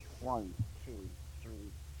1, 2, 3,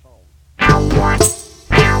 4.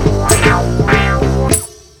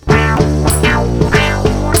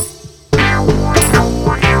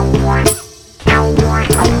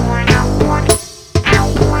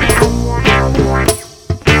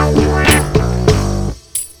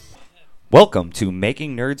 Welcome to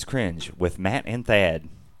Making Nerds Cringe with Matt and Thad.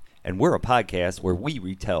 And we're a podcast where we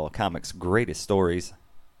retell comics' greatest stories.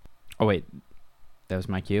 Oh, wait. That was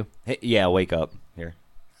my cue? Hey, yeah, wake up. Here.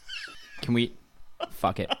 Can we...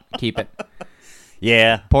 Fuck it. Keep it.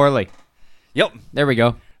 Yeah. Poorly. Yep. There we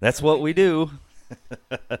go. That's what we do.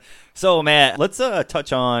 So, Matt, let's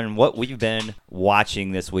touch on what we've been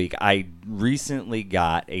watching this week. I recently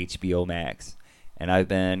got HBO Max, and I've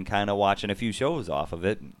been kind of watching a few shows off of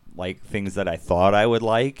it, like things that I thought I would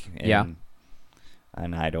like.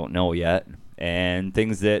 And I don't know yet. And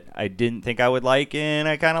things that I didn't think I would like and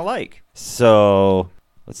I kind of like. So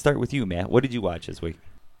let's start with you, Matt. What did you watch this week?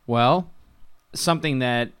 Well, something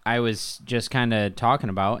that I was just kind of talking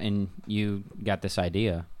about, and you got this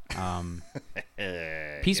idea.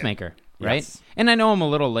 Peacemaker, right? Yes. And I know I'm a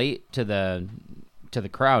little late to the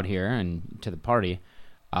crowd here and to the party.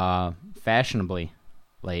 Fashionably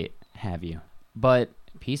late, have you? But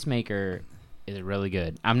Peacemaker is really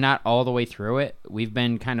good. I'm not all the way through it. We've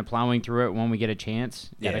been kind of plowing through it when we get a chance.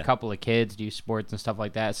 Got a couple of kids, do sports and stuff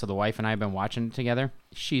like that. So the wife and I have been watching it together.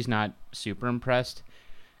 She's not super impressed.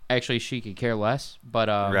 Actually, she could care less. But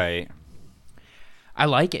Right. I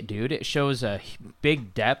like it, dude. It shows a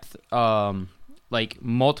big depth, like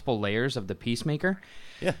multiple layers of the Peacemaker.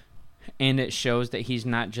 Yeah. And it shows that he's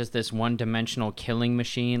not just this one-dimensional killing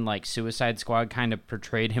machine like Suicide Squad kind of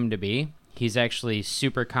portrayed him to be. He's actually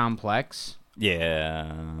super complex.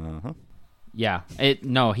 Yeah. Yeah.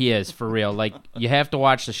 No, he is, for real. Like, you have to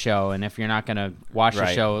watch the show, and if you're not going to watch the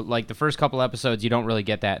show, like, the first couple episodes, you don't really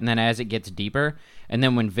get that. And then as it gets deeper, and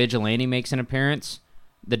then when Vigilante makes an appearance,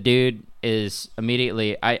 the dude is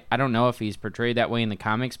immediately... I don't know if he's portrayed that way in the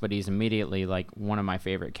comics, but he's immediately, like, one of my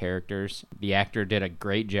favorite characters. The actor did a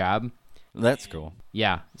great job. That's cool.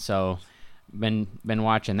 Yeah, so been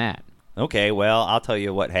watching that. Okay, well, I'll tell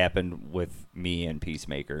you what happened with me and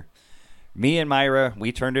Peacemaker. Me and Myra,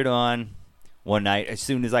 we turned it on one night. As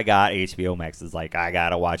soon as I got HBO Max, it's like, I got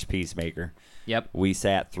to watch Peacemaker. Yep. We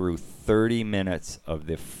sat through 30 minutes of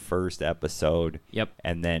the first episode. Yep.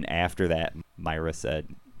 And then after that, Myra said,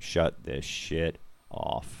 shut this shit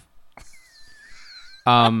off.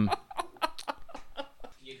 I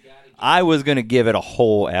was going to give it a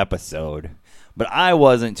whole episode, but I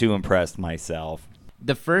wasn't too impressed myself.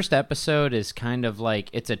 The first episode is kind of like,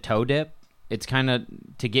 it's a toe dip. It's kind of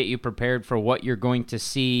to get you prepared for what you're going to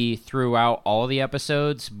see throughout all the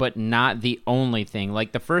episodes, but not the only thing.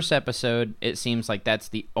 Like the first episode, it seems like that's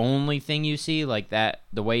the only thing you see, like that,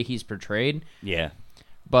 the way he's portrayed. Yeah.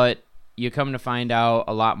 But you come to find out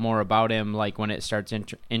a lot more about him, like when it starts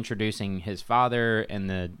introducing his father,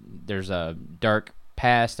 and there's a dark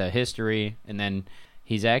past, a history, and then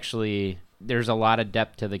he's actually... There's a lot of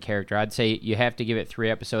depth to the character. I'd say you have to give it 3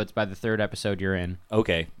 episodes. By the 3rd episode, you're in.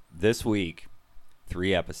 Okay. This week,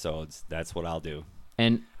 3 episodes. That's what I'll do.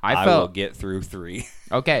 And I will get through 3.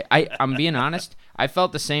 Okay. I'm being honest. I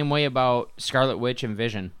felt the same way about Scarlet Witch and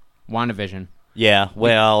WandaVision. Yeah,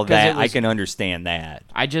 well, I can understand that.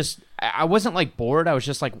 I wasn't like bored. I was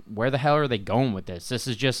just like, where the hell are they going with this? This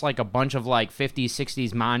is just like a bunch of like 50s,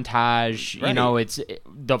 60s montage. Right. You know,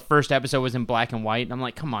 the first episode was in black and white. And I'm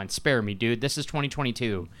like, come on, spare me, dude. This is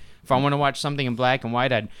 2022. If I want to watch something in black and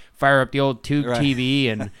white, I'd fire up the old tube TV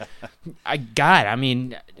and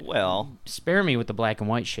well, spare me with the black and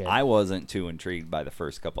white shit. I wasn't too intrigued by the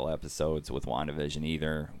first couple episodes with WandaVision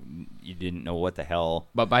either. You didn't know what the hell.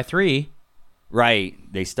 But by 3... Right.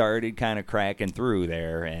 They started kind of cracking through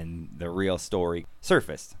there, and the real story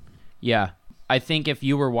surfaced. Yeah. I think if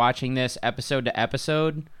you were watching this episode to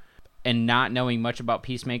episode and not knowing much about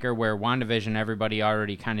Peacemaker, where WandaVision, everybody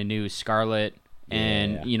already kind of knew Scarlet,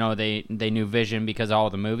 and, you know, they knew Vision because of all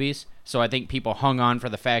the movies. So I think people hung on for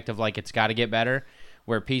the fact of, like, it's got to get better,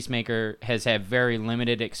 where Peacemaker has had very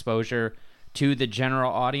limited exposure to the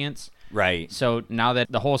general audience. Right. So now that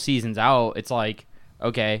the whole season's out, it's like...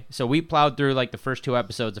 Okay, so we plowed through like the first 2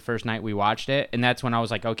 episodes the first night we watched it, and that's when I was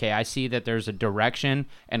like, okay, I see that there's a direction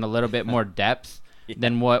and a little bit more depth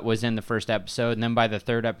than what was in the first episode. And then by the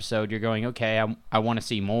 3rd episode, you're going, okay, I want to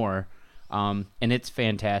see more. And it's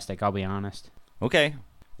fantastic, I'll be honest. Okay,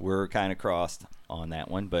 we're kind of crossed on that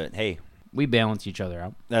one, but hey. We balance each other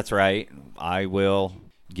out. That's right. I will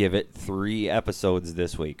give it 3 episodes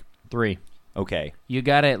this week. 3. Okay. You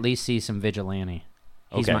got to at least see some Vigilante.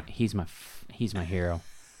 Okay. He's my hero.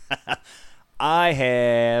 I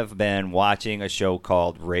have been watching a show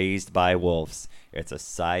called Raised by Wolves. It's a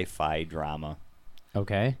sci-fi drama.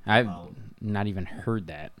 Okay. I've not even heard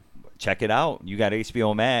that. Check it out. You got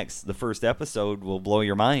HBO Max. The first episode will blow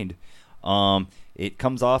your mind. It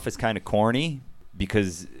comes off as kind of corny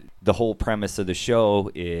because the whole premise of the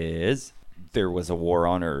show is there was a war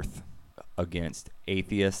on Earth against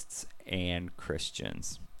atheists and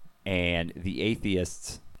Christians. And the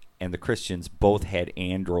atheists and the Christians both had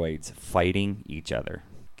androids fighting each other.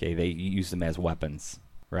 Okay, they used them as weapons,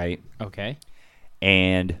 right? Okay.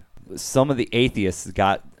 And some of the atheists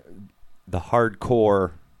got the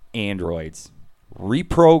hardcore androids,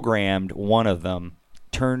 reprogrammed one of them,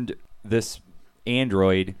 turned this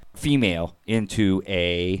android female into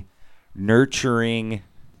a nurturing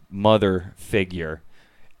mother figure.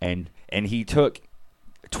 And he took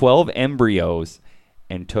 12 embryos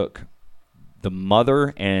and took the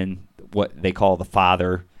mother and what they call the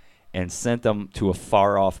father and sent them to a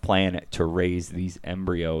far-off planet to raise these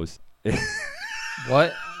embryos.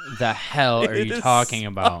 What the hell are you talking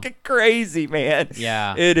about? Fucking crazy, man.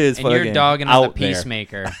 Yeah. It is and fucking you're dogging on the out there.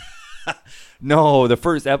 Peacemaker. No, the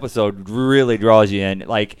first episode really draws you in.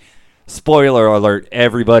 Like, spoiler alert,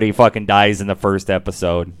 everybody fucking dies in the first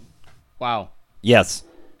episode. Wow. Yes.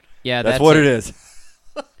 Yeah, that's what it is.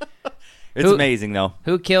 It's amazing, though.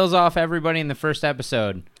 Who kills off everybody in the first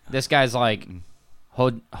episode? This guy's like,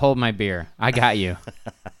 hold my beer. I got you.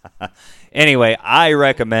 Anyway, I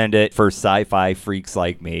recommend it for sci-fi freaks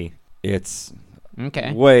like me. It's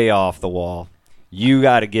Okay. way off the wall. You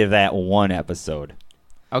got to give that one episode.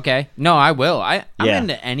 Okay. No, I will. I'm Yeah.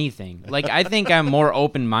 into anything. Like, I think I'm more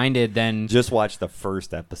open-minded than Just watch the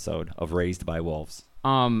first episode of Raised by Wolves.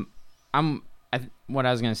 what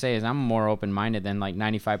I was going to say is I'm more open-minded than like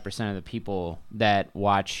 95% of the people that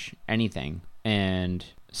watch anything. And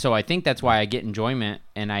so I think that's why I get enjoyment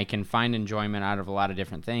and I can find enjoyment out of a lot of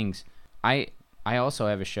different things. I also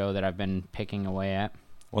have a show that I've been picking away at.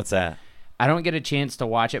 What's that? I don't get a chance to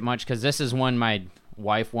watch it much because this is one my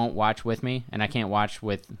wife won't watch with me and I can't watch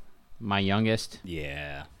with my youngest.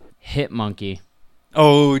 Yeah. Hit Monkey.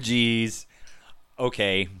 Oh, geez.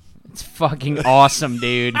 Okay. It's fucking awesome,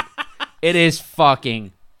 dude. It is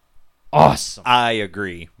fucking awesome. I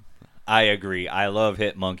agree. I love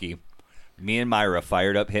Hit Monkey. Me and Myra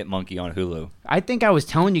fired up Hit Monkey on Hulu. I think I was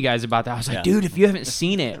telling you guys about that. I was like, Yeah. dude, if you haven't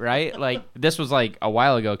seen it, right? Like, this was like a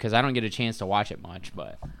while ago because I don't get a chance to watch it much,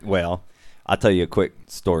 but Well, I'll tell you a quick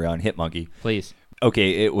story on Hit Monkey. please.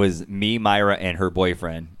 Okay, it was me, Myra, and her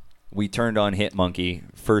boyfriend. We turned on Hit Monkey,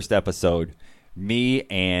 first episode. Me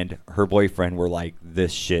and her boyfriend were like,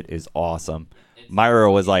 this shit is awesome.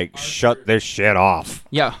 Myra was like, shut this shit off.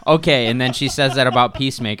 Yeah, okay, and then she says that about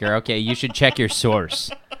Peacemaker. Okay, you should check your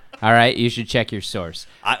source. All right, you should check your source.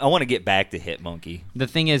 I want to get back to Hit Monkey. The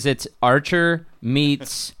thing is, it's Archer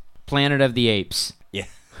meets Planet of the Apes. Yeah.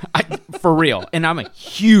 For real. And I'm a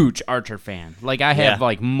huge Archer fan. Like, I have, Yeah.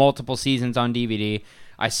 like, multiple seasons on DVD.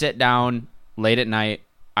 I sit down late at night.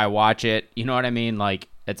 I watch it. You know what I mean? Like,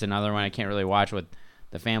 it's another one I can't really watch with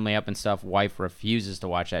the family up and stuff. Wife refuses to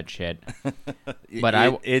watch that shit.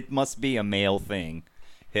 But it must be a male thing.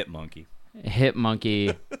 Hit Monkey. Hit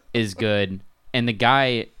Monkey is good. And the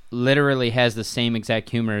guy literally has the same exact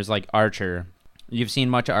humor as, like, Archer. You've seen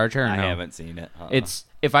much of Archer or no? I haven't seen it. It's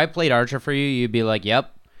if I played Archer for you, you'd be like,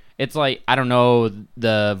 yep. It's like, I don't know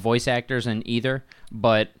the voice actors in either,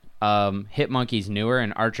 but Hit Monkey's newer,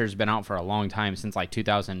 and Archer's been out for a long time, since like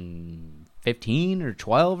 2015 or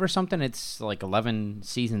 12 or something. It's like 11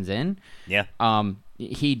 seasons in. Yeah.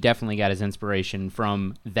 He definitely got his inspiration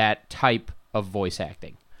from that type of voice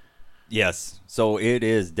acting. Yes. So it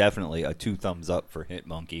is definitely a 2 thumbs up for Hit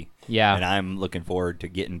Monkey. Yeah. And I'm looking forward to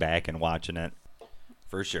getting back and watching it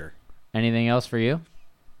for sure. Anything else for you?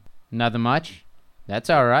 Nothing much?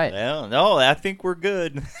 That's all right. Well, no, I think we're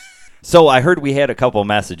good. So I heard we had a couple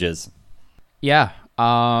messages. Yeah.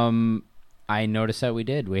 I noticed that we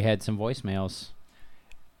did. We had some voicemails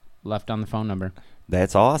left on the phone number.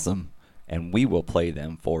 That's awesome. And we will play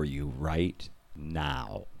them for you right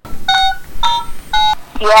now.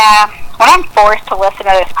 Yeah, when I'm forced to listen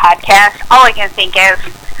to this podcast, all I can think is,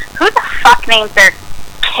 who the fuck names their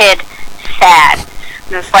kid Sad?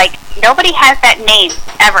 And it's like, nobody has that name,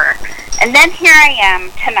 ever. And then here I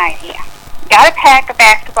am tonight. Got a pack of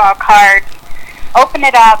basketball cards, open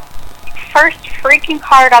it up, first freaking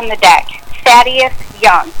card on the deck, Thaddeus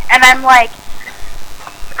Young. And I'm like,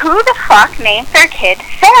 who the fuck names their kid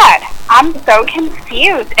Sad? I'm so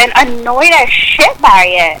confused and annoyed as shit by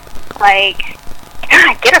it. Like,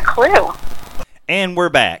 God, get a clue. And we're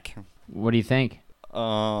back. What do you think?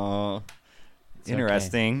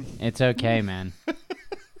 Interesting. It's okay, man.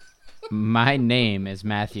 My name is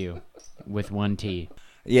Matthew with one T.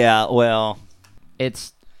 Yeah, well,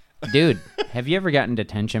 It's, dude, have you ever gotten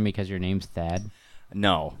detention because your name's Thad?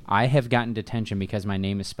 no. I have gotten detention because my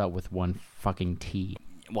name is spelled with one fucking T.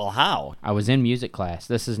 Well, how? I was in music class.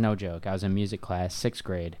 This is no joke. I was in music class, 6th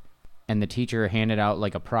grade, and the teacher handed out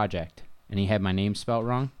like a project, and he had my name spelled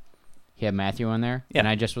wrong. He had Matthew on there, Yeah. and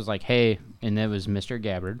I just was like, hey, and it was Mr.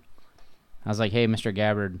 Gabbard. I was like, hey, Mr.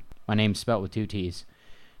 Gabbard, my name's spelled with 2 T's.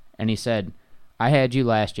 And he said, I had you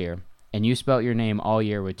last year, and you spelt your name all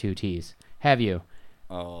year with 2 T's. Have you?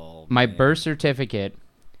 Oh, My man. birth certificate,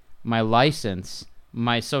 my license,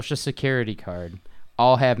 my social security card,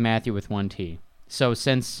 all have Matthew with 1 T. So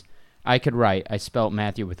since I could write, I spelt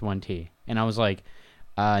Matthew with 1 T. And I was like,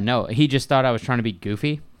 no. He just thought I was trying to be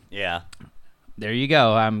goofy. Yeah. There you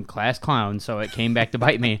go. I'm class clown, so it came back to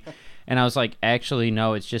bite me. And I was like, actually,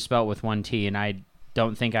 no, it's just spelled with 1 T, and I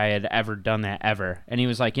don't think I had ever done that ever. And he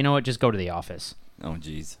was like, you know what, just go to the office. Oh,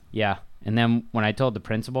 jeez. Yeah. And then when I told the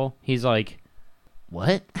principal, he's like,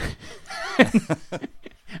 what?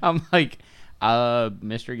 I'm like,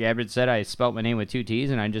 Mr. Gabbard said I spelt my name with 2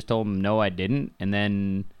 T's, and I just told him, no, I didn't. And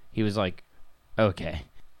then he was like, okay.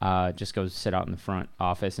 Just go sit out in the front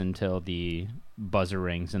office until the buzzer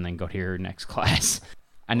rings and then go to your next class.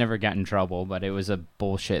 I never got in trouble, but it was a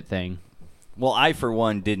bullshit thing. Well, I, for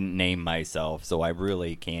one, didn't name myself, so I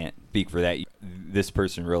really can't speak for that. This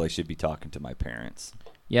person really should be talking to my parents.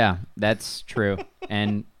 Yeah, that's true.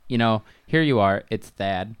 And, you know, here you are. It's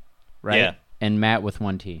Thad, right? Yeah. And Matt with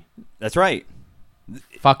 1 T. That's right.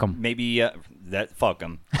 Fuck 'em. Maybe fuck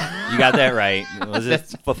them. You got that right. Was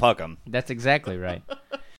it fuck them? That's exactly right.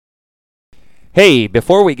 Hey,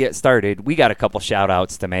 before we get started, we got a couple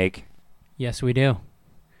shout-outs to make. Yes, we do.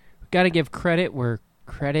 We got to give credit where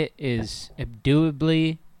credit is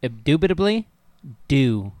indubitably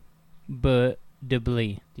due.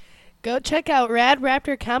 Go check out Rad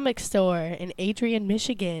Raptor Comic Store in Adrian,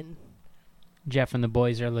 Michigan. Jeff and the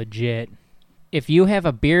boys are legit. If you have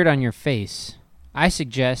a beard on your face, I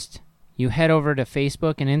suggest you head over to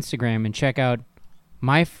Facebook and Instagram and check out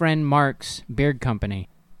my friend Mark's Beard Company.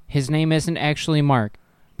 His name isn't actually Mark,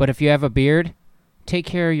 but if you have a beard, take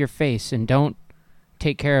care of your face and don't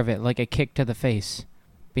take care of it like a kick to the face.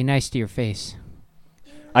 Be nice to your face.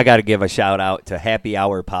 I got to give a shout-out to Happy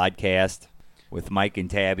Hour Podcast with Mike and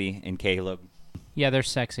Tabby and Caleb. Yeah, they're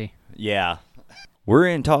sexy. Yeah. We're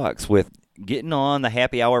in talks with getting on the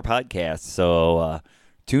Happy Hour Podcast, so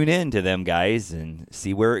tune in to them guys and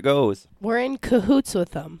see where it goes. We're in cahoots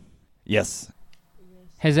with them. Yes.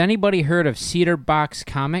 Has anybody heard of Cedar Box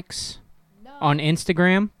Comics on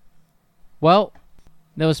Instagram? Well,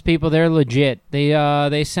 those people, they're legit.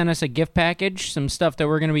 They sent us a gift package, some stuff that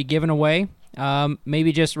we're going to be giving away.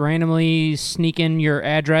 Maybe just randomly sneak in your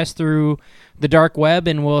address through the dark web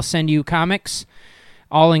and we'll send you comics,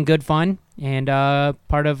 all in good fun and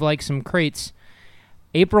part of like some crates.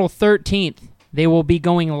 April 13th, they will be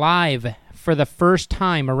going live for the first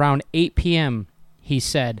time around 8 p.m., he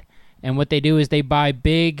said. And what they do is they buy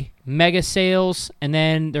big mega sales, and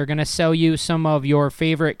then they're going to sell you some of your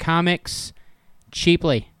favorite comics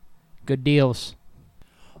cheaply. Good deals.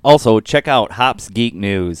 Also, check out Hops Geek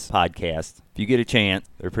News podcast. If you get a chance,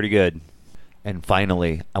 they're pretty good. And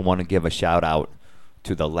finally, I want to give a shout-out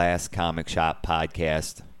to the Last Comic Shop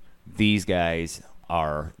podcast. These guys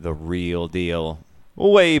are the real deal.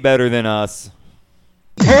 Way better than us.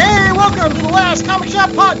 Hey, welcome to the Last Comic Shop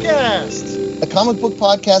Podcast, a comic book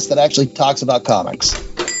podcast that actually talks about comics.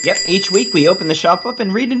 Yep, each week we open the shop up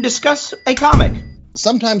and read and discuss a comic.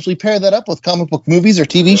 Sometimes we pair that up with comic book movies or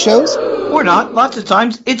TV shows. Or not, lots of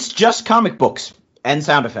times it's just comic books and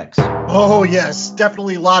sound effects. Oh, yes,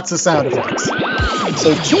 definitely lots of sound effects.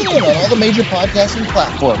 So tune in on all the major podcasting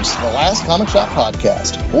platforms for the Last Comic Shop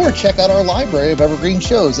Podcast, or check out our library of evergreen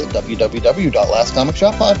shows at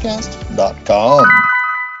www.lastcomicshoppodcast.com.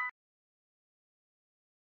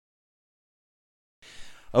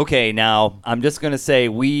 Okay, now I'm just going to say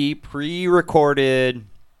we pre-recorded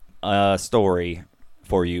a story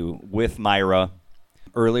for you with Myra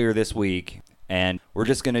earlier this week, and we're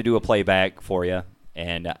just going to do a playback for you,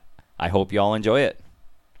 and I hope you all enjoy it.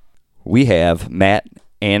 We have Matt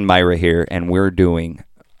and Myra here, and we're doing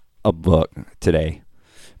a book today.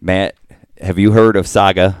 Matt, have you heard of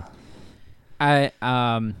Saga? I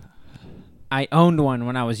owned one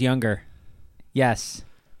when I was younger. Yes.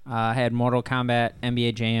 I had Mortal Kombat,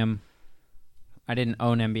 NBA Jam. I didn't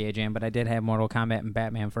own NBA Jam, but I did have Mortal Kombat and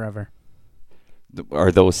Batman Forever.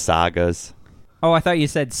 Are those sagas? Oh, I thought you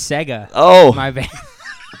said Sega. Oh. My bad.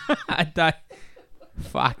 I thought...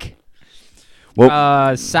 Fuck.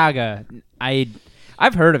 Well, Saga.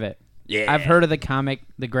 I've heard of it. Yeah. I've heard of the comic,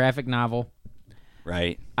 the graphic novel.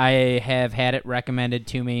 Right. I have had it recommended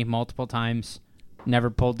to me multiple times. Never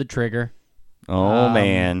pulled the trigger. Oh,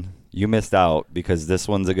 man. You missed out because this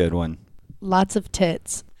one's a good one. Lots of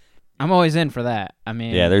tits. I'm always in for that. I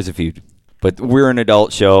mean, Yeah, there's a few. But we're an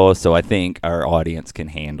adult show, so I think our audience can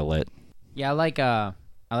handle it. yeah, I like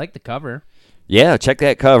the cover. Yeah, check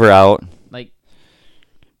that cover out. Like,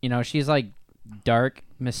 she's like dark,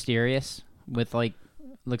 mysterious with like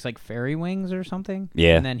looks like fairy wings or something.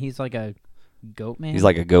 Yeah. And then he's like a goat man. He's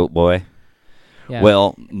like a goat boy. Yeah.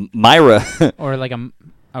 Well, Myra. or like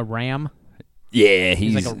a ram. Yeah,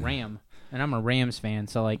 He's like a ram, and I'm a Rams fan,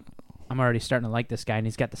 so like I'm already starting to like this guy, and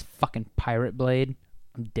he's got this fucking pirate blade.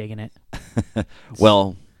 I'm digging it.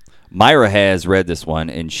 Well, Myra has read this one,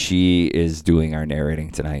 and she is doing our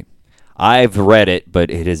narrating tonight. I've read it, but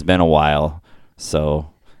it has been a while,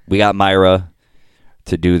 so we got Myra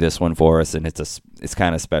to do this one for us, and it's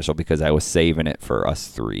kind of special because I was saving it for us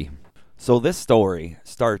three. So this story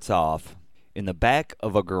starts off in the back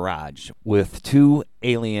of a garage with two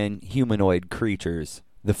alien humanoid creatures.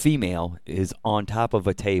 The female is on top of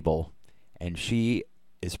a table, and she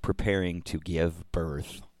is preparing to give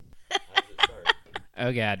birth.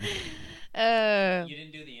 Oh god. You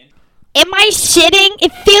didn't do the intro. Am I shitting?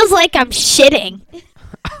 It feels like I'm shitting.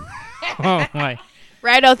 Oh my.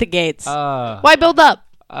 Right out the gates. Oh. Why build up?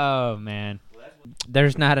 Oh man.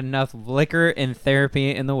 There's not enough liquor and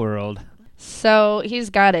therapy in the world. So he's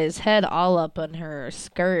got his head all up on her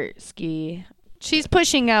skirt ski. She's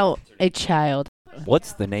pushing out a child.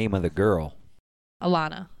 What's the name of the girl?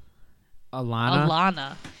 Alana. Alana?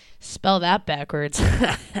 Alana. Spell that backwards.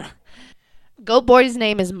 Goat Boy's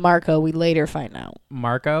name is Marko, we later find out.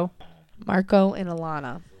 Marko? Marko and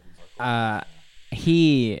Alana.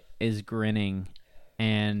 He is grinning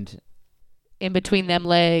and In between them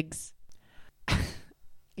legs.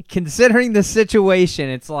 considering the situation,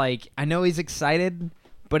 it's like I know he's excited,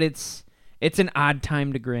 but it's an odd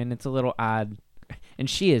time to grin. It's a little odd. And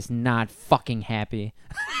she is not fucking happy.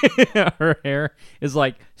 Her hair is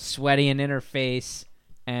like sweaty and in her face,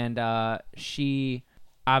 and she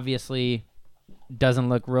obviously doesn't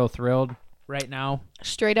look real thrilled right now.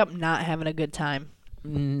 Straight up not having a good time.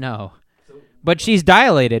 No. But she's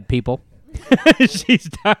dilated, people. She's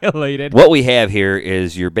dilated. What we have here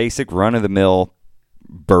is your basic run-of-the-mill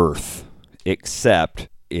birth, except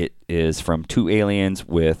it is from two aliens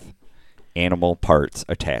with animal parts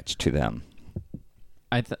attached to them.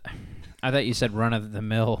 I thought you said run of the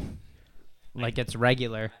mill, like it's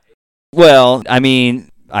regular. Well, I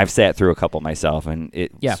mean, I've sat through a couple myself, and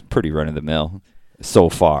it's pretty run-of-the-mill so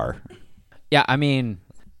far. Yeah, I mean,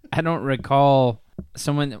 I don't recall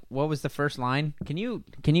someone. What was the first line? Can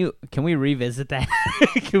we revisit that?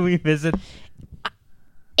 Can we visit?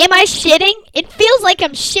 Am I shitting? It feels like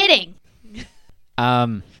I'm shitting.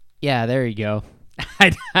 Yeah, there you go.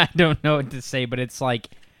 I don't know what to say, but it's like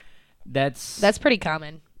that's pretty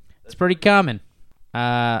common. It's pretty common.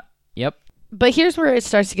 Yep. But here's where it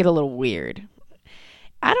starts to get a little weird.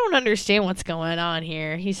 I don't understand what's going on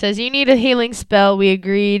here. He says, you need a healing spell. We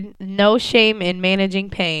agreed. No shame in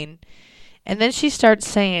managing pain. And then she starts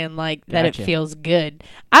saying, like, that it feels good.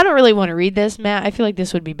 I don't really want to read this, Matt. I feel like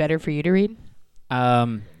this would be better for you to read.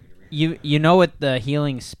 You know what the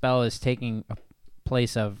healing spell is taking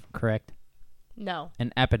place of, correct? No.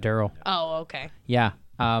 An epidural. Oh, okay. Yeah.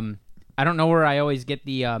 I don't know where I always get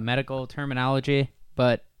the medical terminology,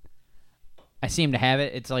 but I seem to have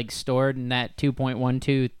it. It's like stored in that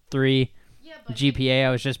 2.123 GPA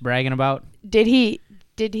I was just bragging about. Did he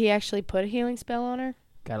actually put a healing spell on her?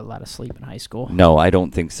 Got a lot of sleep in high school. No, I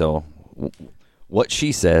don't think so. What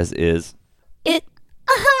she says is, It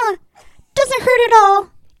doesn't hurt at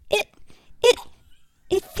all.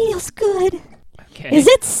 It feels good. Okay. Is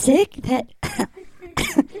it sick that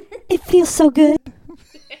it feels so good?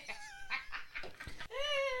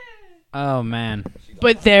 Oh man.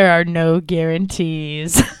 But there are no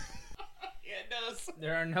guarantees.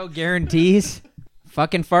 There are no guarantees.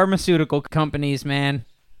 Fucking pharmaceutical companies, man.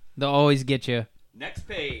 They'll always get you. next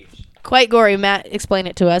page. Quite gory, Matt. Explain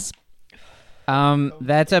it to us.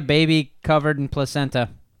 That's a baby covered in placenta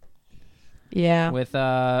Yeah. with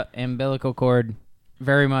umbilical cord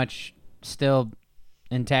very much still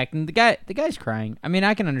intact. And the guy's crying. I mean,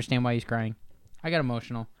 I can understand why he's crying. I got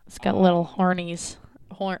emotional. It's got little hornies.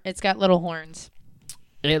 It's got little horns.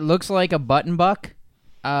 It looks like a button buck.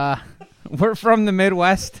 We're from the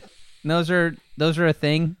Midwest. And those are a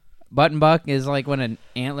thing. Button buck is like when an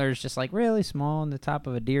antler is just like really small on the top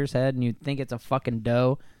of a deer's head, and you think it's a fucking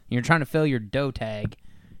doe. And you're trying to fill your doe tag.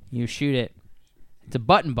 You shoot it. It's a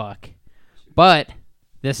button buck. But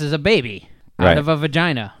this is a baby out of a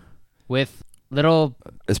vagina with little.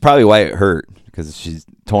 It's probably why it hurt, because she's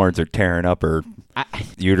thorns are tearing up her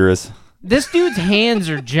uterus. This dude's hands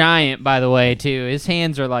are giant, by the way, too. His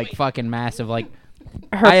hands are like fucking massive. Like,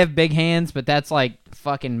 I have big hands, but that's like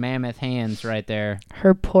fucking mammoth hands right there.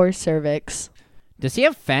 Her poor cervix. Does he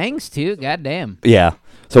have fangs too? Goddamn. Yeah.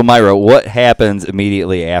 So Myra, what happens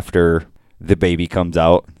immediately after the baby comes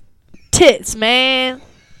out? Tits, man.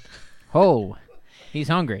 Oh, he's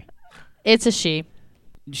hungry. It's a she.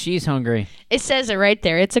 She's hungry. It says it right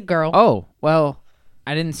there. It's a girl. Oh, well,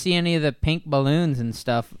 I didn't see any of the pink balloons and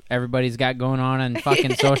stuff everybody's got going on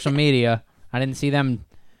fucking social media. I didn't see them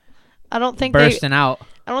I don't think bursting out.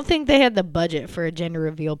 I don't think they had the budget for a gender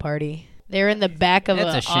reveal party. They're in the back of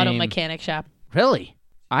That's an a shame. auto mechanic shop. Really?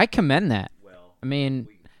 I commend that. I mean,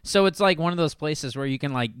 so it's like one of those places where you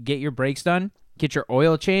can like get your brakes done, get your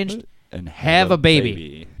oil changed, And have a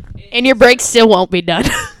baby. And your brakes still won't be done.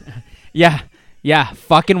 Yeah,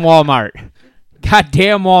 fucking Walmart.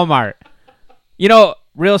 Goddamn Walmart. You know,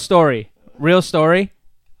 real story.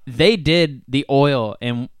 They did the oil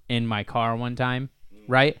in my car one time,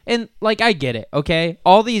 right? And, like, I get it, okay?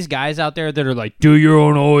 All these guys out there that are like, do your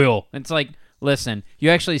own oil. It's like, listen, you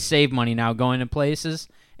actually save money now going to places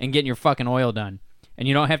and getting your fucking oil done. And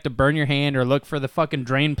you don't have to burn your hand or look for the fucking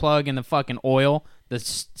drain plug and the fucking oil, the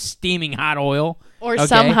steaming hot oil. Or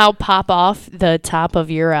somehow pop off the top of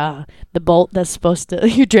your the bolt that's supposed to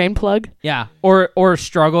your drain plug. Yeah, or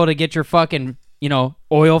struggle to get your fucking,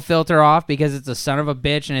 oil filter off because it's a son of a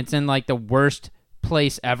bitch and it's in like the worst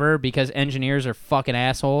place ever because engineers are fucking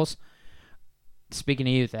assholes. Speaking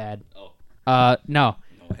of you, Thad. No.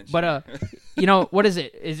 But what is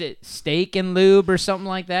it? Is it steak and lube or something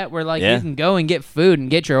like that where like you can go and get food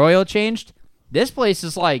and get your oil changed? This place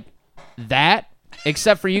is like that,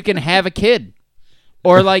 except for you can have a kid.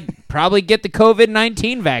 Or, like, probably get the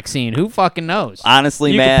COVID-19 vaccine. Who fucking knows?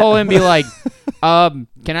 Honestly, you Matt. You can pull in and be like,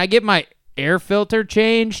 can I get my air filter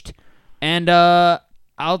changed? And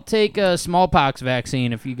I'll take a smallpox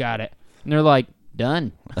vaccine if you got it. And they're like,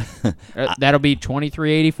 done. That'll be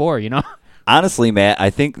 $23.84, Honestly, Matt, I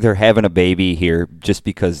think they're having a baby here just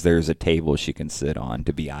because there's a table she can sit on,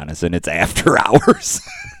 to be honest, and it's after hours.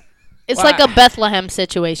 It's like a Bethlehem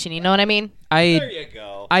situation, you know what I mean? There you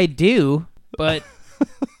go. I do, but...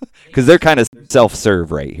 Because they're kind of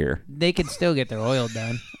self-serve right here. They could still get their oil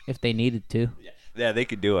done if they needed to. Yeah, they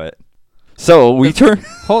could do it. So we turn...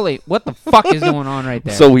 Holy, what the fuck is going on right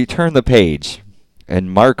there? So we turn the page,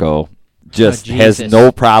 and Marko just has Jesus.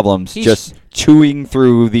 no problems just chewing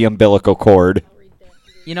through the umbilical cord.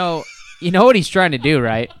 You know what he's trying to do,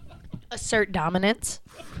 right? Assert dominance.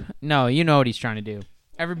 No, you know what he's trying to do.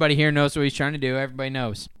 Everybody here knows what he's trying to do. Everybody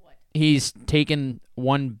knows. He's taking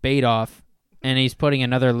one bait off, and he's putting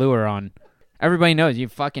another lure on. Everybody knows you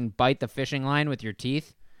fucking bite the fishing line with your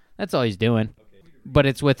teeth. That's all he's doing. But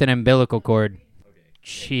it's with an umbilical cord.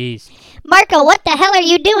 Jeez. Marko, what the hell are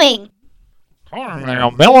you doing?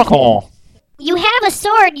 Umbilical. You have a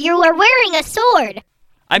sword. You are wearing a sword.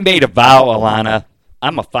 I made a vow, Alana.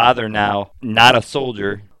 I'm a father now, not a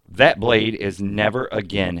soldier. That blade is never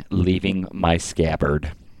again leaving my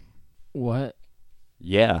scabbard. What?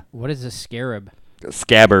 Yeah. What is a scarab?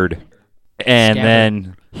 Scabbard. And Scabbard.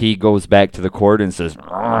 then he goes back to the cord and says,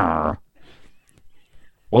 "Arr.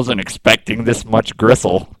 Wasn't expecting this much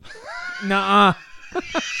gristle." Nuh-uh.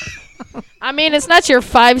 I mean, it's not your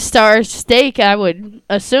 5-star steak, I would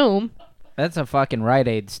assume. That's a fucking Rite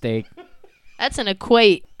Aid steak. That's an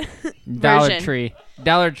Equate Dollar version. Tree.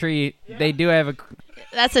 Dollar Tree, they do have a...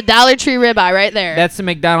 That's a Dollar Tree ribeye right there. That's the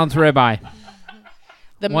McDonald's ribeye.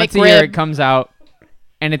 the Once McRib a year it comes out,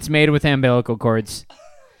 and it's made with umbilical cords.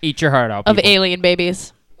 Eat your heart out, of people. alien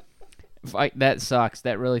babies. That sucks.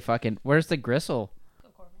 That really fucking... Where's the gristle?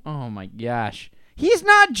 Oh, my gosh. He's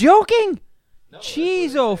not joking!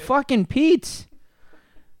 Jeez, oh, fucking Pete's.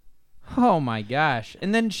 Oh, my gosh.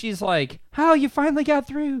 And then she's like, "How, you finally got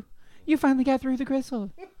through. You finally got through the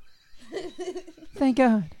gristle. Thank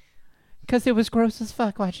God. Because it was gross as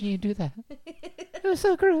fuck watching you do that. It was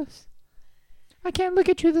so gross. I can't look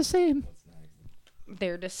at you the same."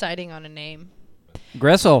 They're deciding on a name.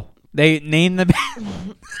 Gristle. They named the...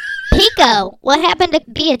 Pico, what happened to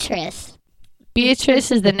Beatrice?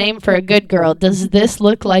 Beatrice is the name for a good girl. Does this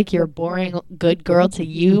look like your boring good girl to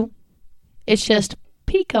you? It's just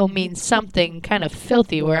Pico means something kind of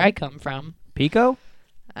filthy where I come from. Pico?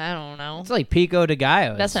 I don't know. It's like Pico de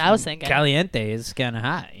Gallo. That's what I was thinking. Caliente is kind of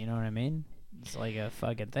hot. You know what I mean? It's like a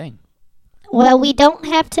fucking thing. Well, we don't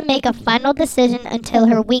have to make a final decision until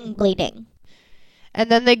her wing bleeding. And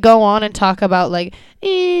then they go on and talk about like,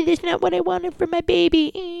 that's not what I wanted for my baby.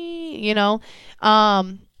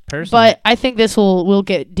 Personally. But I think we'll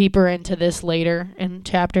get deeper into this later in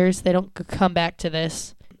chapters. They don't come back to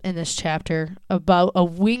this in this chapter about a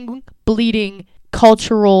wing bleeding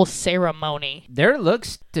cultural ceremony. There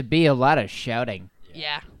looks to be a lot of shouting.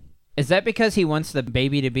 Yeah. Is that because he wants the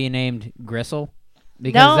baby to be named Gristle?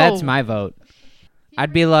 Because No. that's my vote.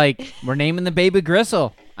 I'd be like, we're naming the baby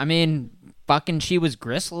Gristle. I mean, fucking she was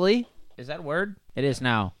gristly. Is that a word? It is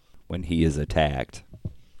now. When he is attacked.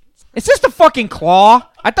 It's just a fucking claw.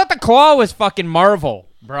 I thought the claw was fucking Marvel,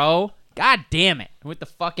 bro. God damn it. With the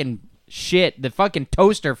fucking shit. The fucking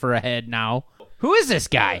toaster for a head now. Who is this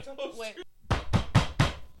guy?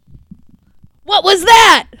 What was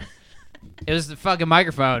that? It was the fucking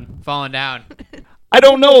microphone falling down. I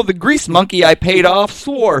don't know. The grease monkey I paid off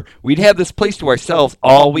swore we'd have this place to ourselves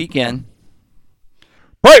all weekend.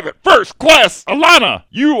 Private First Class Alana,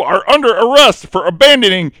 you are under arrest for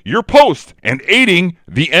abandoning your post and aiding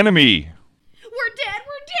the enemy. We're dead.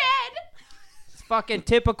 It's fucking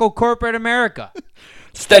typical corporate America.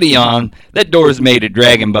 Steady on. That door's made of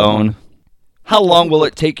dragon bone. How long will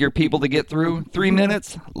it take your people to get through? 3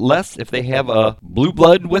 minutes? Less if they have a blue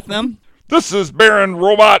blood with them? This is Baron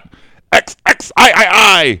Robot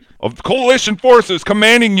XXIII of the Coalition Forces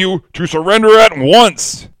commanding you to surrender at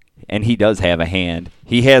once. And he does have a hand.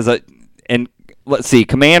 He has a... And let's see.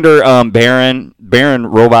 Commander Baron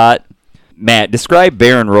Robot. Matt, describe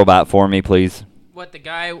Baron Robot for me, please. What, the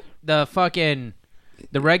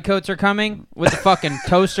redcoats are coming with the fucking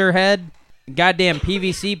toaster head, goddamn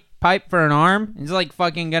PVC pipe for an arm. He's like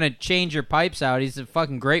fucking gonna change your pipes out. He's a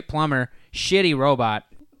fucking great plumber, shitty robot,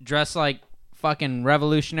 dressed like fucking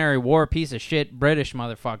Revolutionary War piece of shit British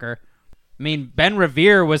motherfucker. I mean, Ben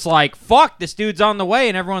Revere was like, fuck, this dude's on the way,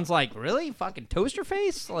 and everyone's like, really? Fucking toaster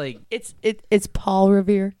face? Like, It's Paul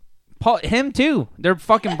Revere. him too. They're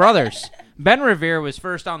fucking brothers. Ben Revere was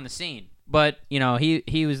first on the scene. But, you know,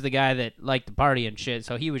 he was the guy that liked to party and shit,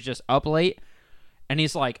 so he was just up late, and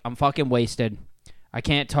he's like, I'm fucking wasted. I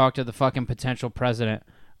can't talk to the fucking potential president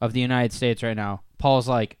of the United States right now. Paul's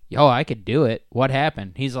like, yo, I could do it. What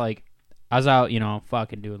happened? He's like, I was out,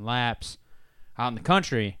 fucking doing laps out in the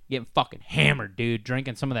country, getting fucking hammered, dude,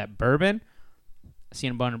 drinking some of that bourbon. I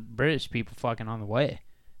seen a bunch of British people fucking on the way.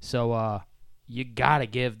 So, you gotta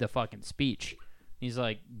give the fucking speech. He's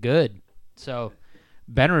like, good. So...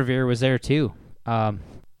 Ben Revere was there too.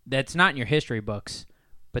 That's not in your history books,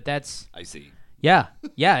 but that's... I see. Yeah,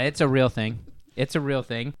 it's a real thing. It's a real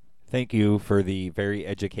thing. Thank you for the very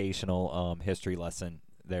educational history lesson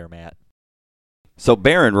there, Matt. So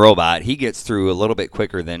Baron Robot, he gets through a little bit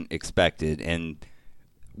quicker than expected, and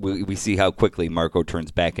we see how quickly Marko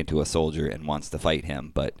turns back into a soldier and wants to fight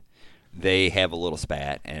him, but they have a little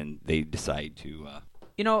spat, and they decide to...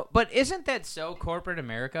 But isn't that so corporate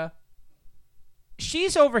America?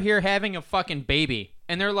 She's over here having a fucking baby,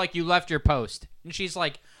 and they're like, you left your post. And she's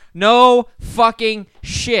like, no fucking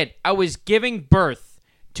shit. I was giving birth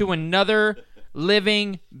to another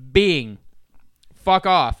living being. Fuck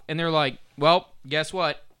off. And they're like, well, guess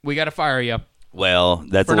what? We got to fire you. Well,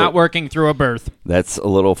 that's for not working through a birth. That's a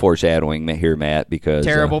little foreshadowing here, Matt, because...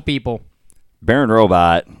 Terrible people. Baron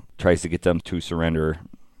Robot tries to get them to surrender,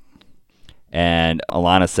 and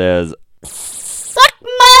Alana says, Suck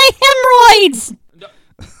my hemorrhoids!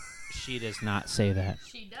 She does not say that.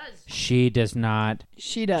 She does. She does not.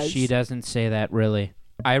 She does. She doesn't say that, really.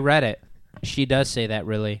 I read it. She does say that,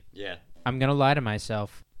 really. Yeah. I'm going to lie to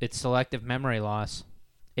myself. It's selective memory loss.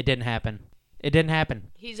 It didn't happen. It didn't happen.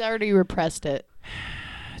 He's already repressed it.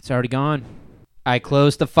 It's already gone. I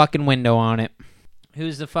closed the fucking window on it.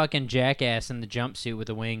 Who's the fucking jackass in the jumpsuit with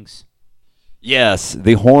the wings? Yes,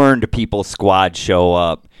 the Horned People squad show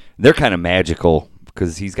up. They're kind of magical.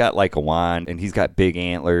 Because he's got like a wand and he's got big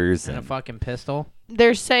antlers and a fucking pistol.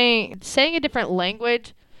 They're saying a different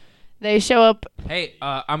language. They show up. Hey,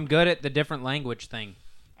 I'm good at the different language thing.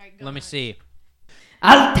 Right, let me see.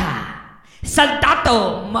 Alta,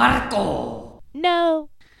 Saltato, Marko. No.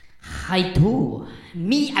 Hai tu,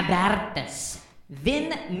 mi abertas,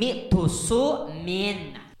 vin mi tuso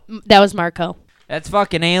min. That was Marko. That's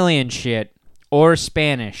fucking alien shit or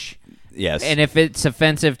Spanish. Yes. And if it's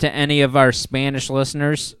offensive to any of our Spanish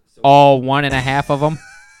listeners, all 1.5 of them,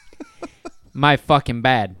 my fucking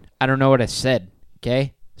bad. I don't know what I said,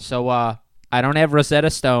 okay? So, I don't have Rosetta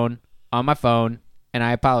Stone on my phone, and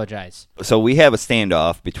I apologize. So we have a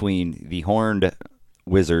standoff between the Horned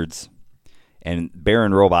Wizards and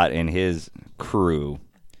Baron Robot and his crew,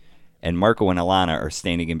 and Marko and Alana are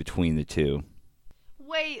standing in between the two.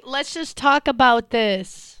 Wait, let's just talk about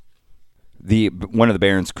this. One of the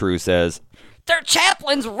Baron's crew says, their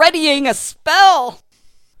chaplain's readying a spell.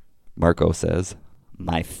 Marko says,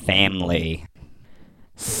 my family.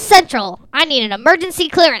 Central, I need an emergency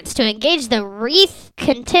clearance to engage the Wreath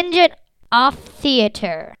contingent off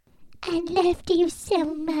theater. I loved you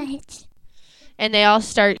so much. And they all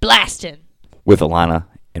start blasting. With Alana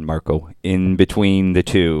and Marko in between the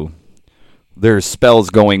two. There's spells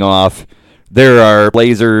going off. There are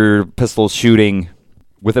laser pistols shooting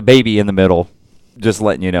with a baby in the middle. Just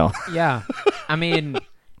letting you know. Yeah. I mean,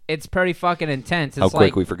 it's pretty fucking intense. It's How quick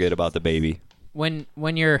like we forget about the baby. when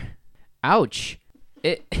you're... Ouch.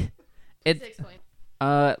 It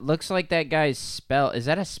looks like that guy's spell... Is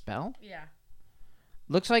that a spell? Yeah.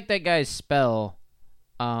 Looks like that guy's spell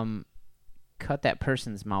cut that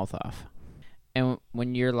person's mouth off. And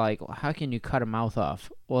when you're like, well, how can you cut a mouth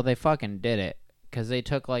off? Well, they fucking did it. Because they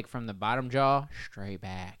took, like, from the bottom jaw, straight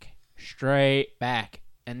back. Straight back.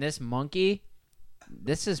 And this monkey,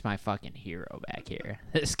 this is my fucking hero back here.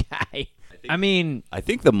 This guy. I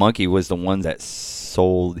think the monkey was the one that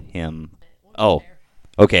sold him. Oh,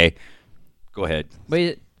 okay. Go ahead.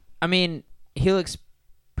 But, I mean, he looks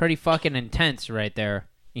pretty fucking intense right there.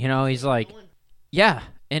 You know, he's like, yeah.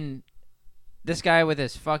 And this guy with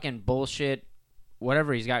his fucking bullshit,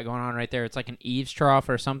 whatever he's got going on right there, it's like an eaves trough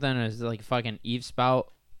or something. It's like a fucking eaves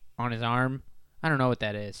spout on his arm. I don't know what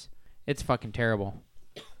that is. It's fucking terrible.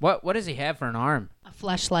 What does he have for an arm? A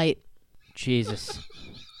fleshlight. Jesus.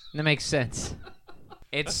 That makes sense.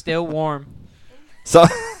 It's still warm. So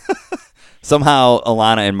somehow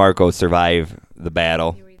Alana and Marko survive the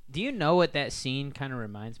battle. Do you know what that scene kind of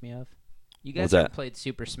reminds me of? You guys What's ever that? played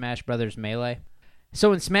Super Smash Brothers Melee?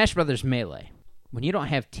 So in Smash Brothers Melee, when you don't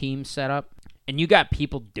have teams set up, and you got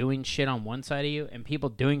people doing shit on one side of you and people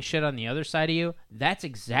doing shit on the other side of you, that's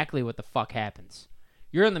exactly what the fuck happens.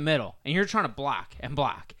 You're in the middle, and you're trying to block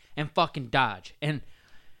and fucking dodge, and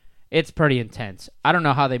it's pretty intense. I don't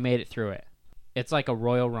know how they made it through it. It's like a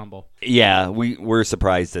Royal Rumble. Yeah, we're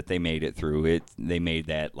surprised that they made it through it. They made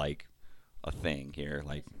that like a thing here.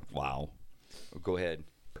 Like, wow. Go ahead.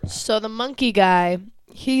 So the monkey guy,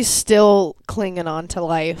 he's still clinging on to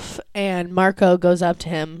life, and Marko goes up to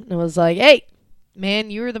him and was like, hey, man,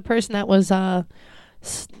 you were the person that was,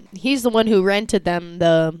 he's the one who rented them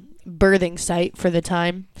the birthing site for the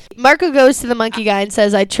time. Marko goes to the monkey guy and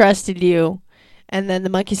says, I trusted you. And then the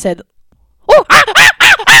monkey said, oh,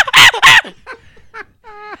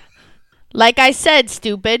 like I said,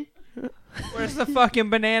 stupid. Where's the fucking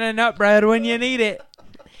banana nut bread when you need it?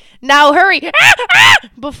 Now hurry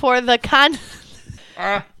before the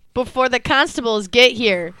constables get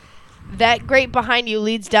here. That grate behind you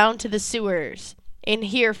leads down to the sewers. In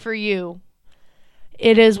here for you.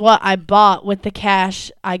 It is what I bought with the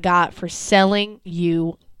cash I got for selling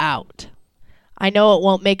you out. I know it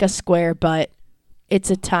won't make us square, but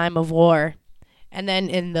it's a time of war. And then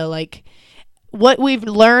in the what we've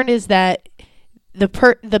learned is that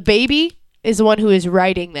the baby is the one who is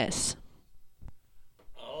writing this.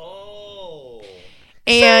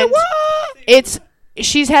 And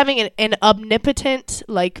she's having an omnipotent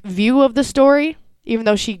view of the story, even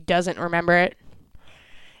though she doesn't remember it.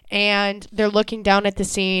 And they're looking down at the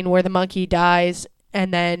scene where the monkey dies,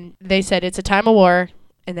 and then they said it's a time of war,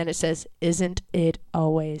 and then it says, isn't it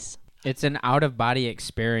always? It's an out-of-body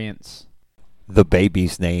experience. The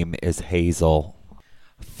baby's name is Hazel.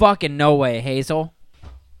 Fucking no way, Hazel.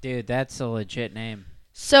 Dude, that's a legit name.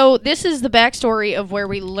 So this is the backstory of where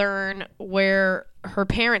we learn where her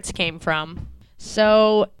parents came from.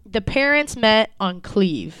 So the parents met on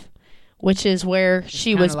Cleve, which is where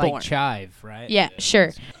she was born. Like Chive, right? Yeah,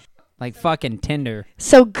 sure. Like fucking Tinder.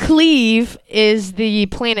 So Cleve is the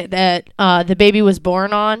planet that the baby was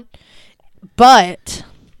born on, but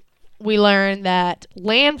we learn that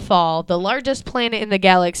Landfall, the largest planet in the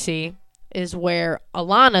galaxy, is where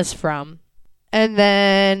Alana's from, and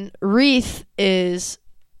then Wreath is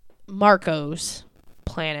Marko's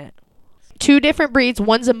planet. Two different breeds.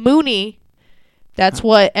 One's a Mooney. That's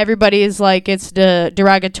what everybody is like. It's the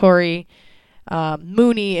derogatory.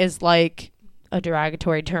 Mooney is like a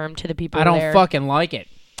derogatory term to the people I don't there. fucking like it.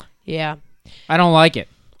 Yeah. I don't like it.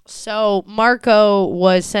 So Marko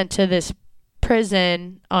was sent to this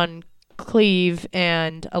prison on Cleve,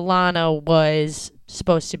 and Alana was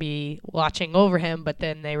supposed to be watching over him, but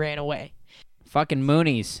then they ran away. Fucking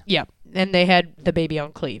Moonies. Yeah. And they had the baby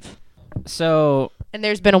on Cleve. So... And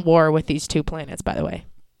there's been a war with these two planets, by the way.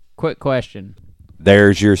 Quick question.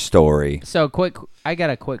 There's your story. So I got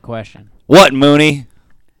a quick question. What, Mooney?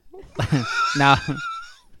 Now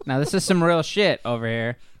this is some real shit over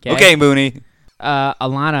here. Okay, Mooney.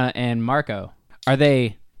 Alana and Marko, are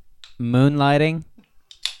they moonlighting?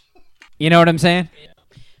 You know what I'm saying?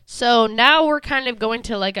 So now we're kind of going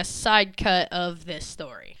to a side cut of this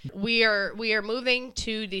story. We are moving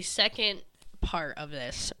to the second part of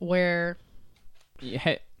this where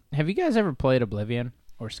Have you guys ever played Oblivion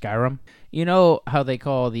or Skyrim? You know how they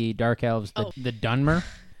call the Dark Elves the Dunmer,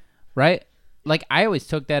 right? Like, I always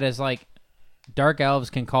took that as, like, Dark Elves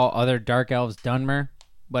can call other Dark Elves Dunmer,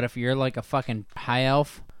 but if you're, like, a fucking high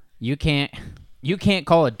elf, you can't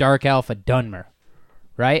call a Dark Elf a Dunmer,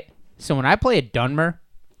 right? So when I play a Dunmer,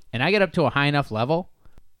 and I get up to a high enough level,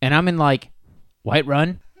 and I'm in, like,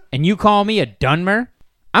 Whiterun, and you call me a Dunmer,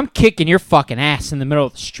 I'm kicking your fucking ass in the middle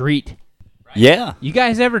of the street. Right? Yeah. You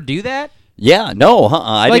guys ever do that? Yeah, no,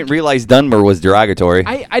 I Like, didn't realize Dunmer was derogatory.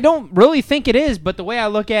 I don't really think it is, but the way I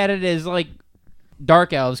look at it is like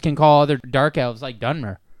Dark Elves can call other Dark Elves like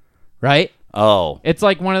Dunmer, right? Oh. It's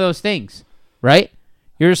like one of those things, right?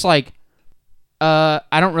 You're just like, I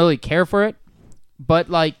don't really care for it, but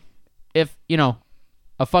like, if, you know,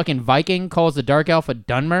 a fucking Viking calls the Dark Elf a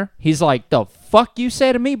Dunmer, he's like, the fuck you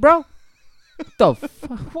say to me, bro?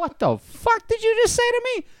 What the fuck did you just say to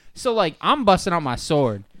me? So, like, I'm busting out my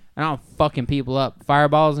sword, and I'm fucking people up.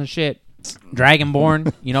 Fireballs and shit.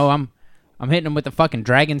 Dragonborn. You know, I'm hitting them with the fucking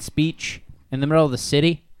dragon speech in the middle of the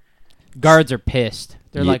city. Guards are pissed.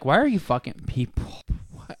 They're like, why are you fucking people?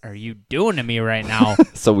 What are you doing to me right now?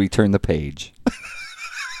 So we turn the page.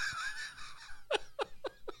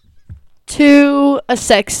 to a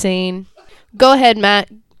sex scene. Go ahead, Matt.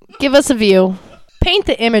 Give us a view. Paint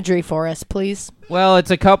the imagery for us, please. Well,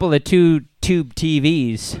 it's a couple of tube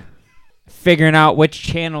TVs figuring out which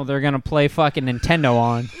channel they're going to play fucking Nintendo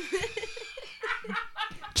on.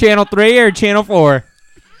 Channel 3 or Channel 4?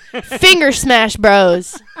 Finger Smash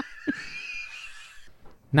Bros.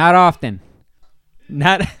 Not often.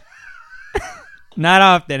 Not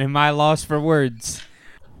often am I lost for words.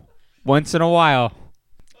 Once in a while.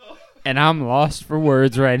 And I'm lost for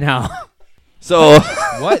words right now. So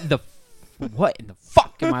what in the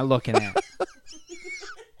fuck am I looking at?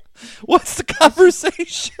 What's the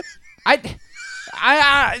conversation?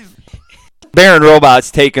 I Baron Robot's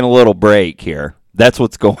taking a little break here. That's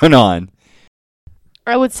what's going on.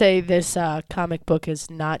 I would say this comic book is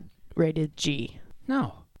not rated G.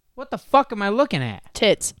 No. What the fuck am I looking at?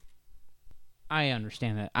 Tits. I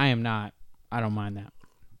understand that. I am not. I don't mind that.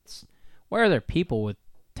 Where are there people with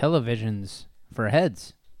televisions for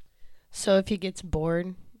heads? So if he gets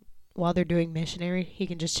bored while they're doing missionary, he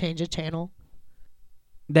can just change a channel?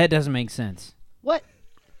 That doesn't make sense. What?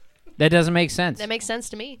 That doesn't make sense. That makes sense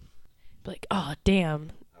to me. Like, oh,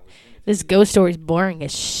 damn. This ghost story's boring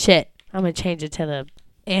as shit. I'm going to change it to the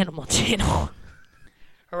animal channel.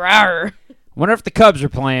 Rawr. Wonder if the Cubs are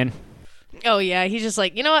playing. Oh, yeah. He's just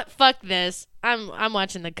like, you know what? Fuck this. I'm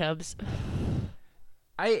watching the Cubs.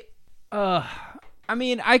 I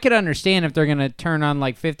mean, I could understand if they're going to turn on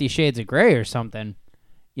like 50 Shades of Grey or something.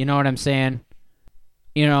 You know what I'm saying?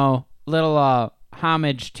 You know, little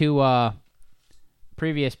homage to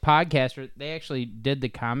previous podcaster. They actually did the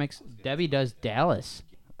comics. Debbie does Dallas.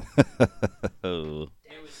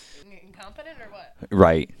 Incompetent or what?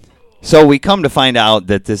 Right. So we come to find out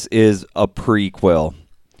that this is a prequel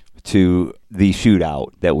to the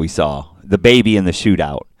shootout that we saw. The baby in the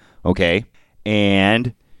shootout. Okay?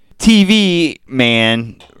 And TV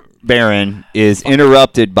man Baron is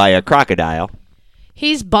interrupted by a crocodile.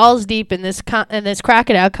 He's balls deep in this, and this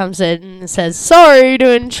crocodile comes in and says, "Sorry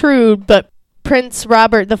to intrude, but Prince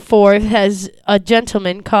Robert IV has a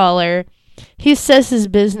gentleman caller. He says his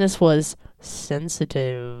business was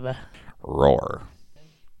sensitive." Roar.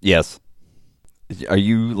 Yes. Are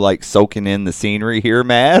you like soaking in the scenery here,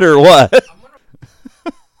 Matt, or what?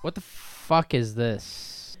 What the fuck is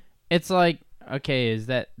this? It's like, okay,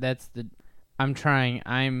 that's the I'm trying.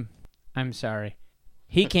 I'm sorry.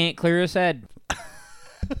 He can't clear his head.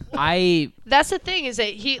 That's the thing, is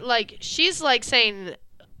that he, like, she's like saying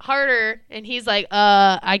harder, and he's like,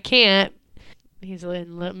 I can't.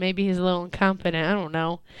 Maybe he's a little incompetent. I don't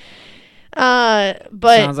know. But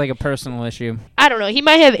sounds like a personal issue. I don't know. He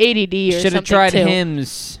might have ADD or something. Should have tried too.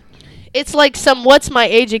 hymns. It's like some "what's my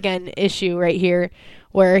age again" issue right here,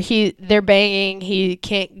 where they're banging. He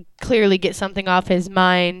can't clearly get something off his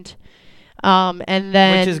mind, and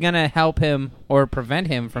then which is gonna help him or prevent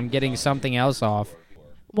him from getting something else off.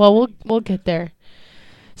 Well, we'll get there.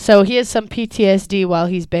 So he has some PTSD while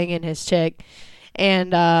he's banging his chick,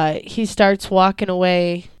 and he starts walking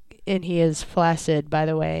away, and he is flaccid, by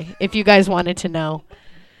the way, if you guys wanted to know.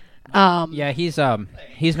 Yeah, he's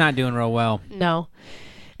not doing real well. No.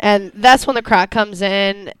 And that's when the croc comes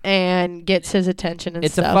in and gets his attention and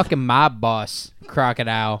stuff. It's a fucking mob boss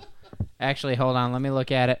crocodile. Actually, hold on, let me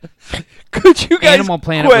look at it. Could you guys Animal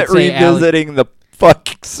Planet quit revisiting the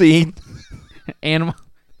fuck scene? Animal.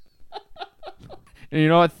 You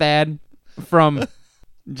know what, Thad? From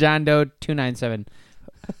John Doe 297.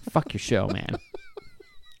 Fuck your show, man.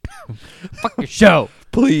 Fuck your show.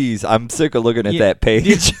 Please, I'm sick of looking at that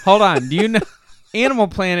page. Hold on. Do you know Animal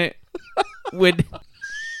Planet would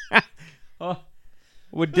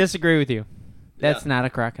disagree with you? That's not a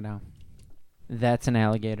crocodile. That's an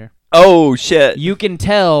alligator. Oh shit! You can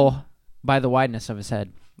tell by the wideness of his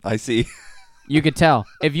head. I see. You could tell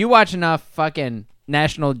if you watch enough fucking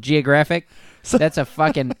National Geographic. That's a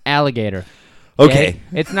fucking alligator. Okay.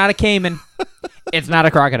 It's not a caiman. It's not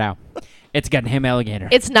a crocodile. It's a goddamn alligator.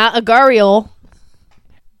 It's not a gharial.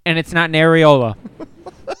 And it's not an areola.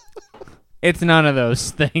 It's none of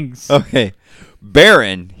those things. Okay.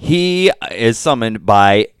 Baron, he is summoned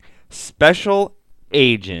by Special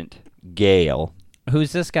Agent Gale.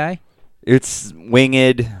 Who's this guy? It's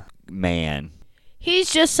Winged Man.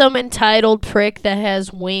 He's just some entitled prick that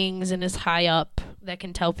has wings and is high up that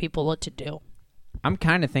can tell people what to do. I'm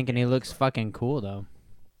kind of thinking he looks fucking cool, though.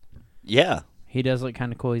 Yeah. He does look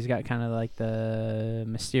kind of cool. He's got kind of like the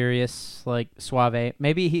mysterious, like, suave.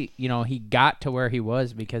 Maybe he got to where he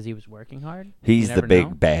was because he was working hard. He's the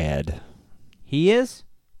big bad. He is?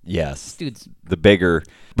 Yes. Dude's the bigger.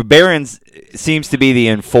 But Baron seems to be the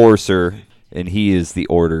enforcer, and he is the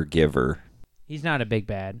order giver. He's not a big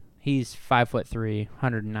bad. He's 5'3",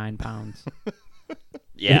 109 pounds.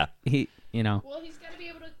 Yeah. He. Well, he's got to be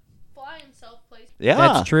able to fly himself places. Yeah.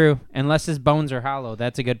 That's true. Unless his bones are hollow.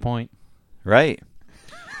 That's a good point. Right.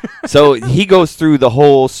 So he goes through the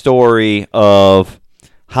whole story of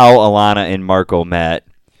how Alana and Marko met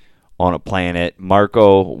on a planet.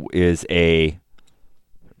 Marko is a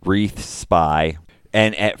Wreath spy.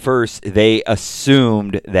 And at first, they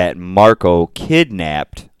assumed that Marko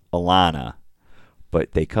kidnapped Alana.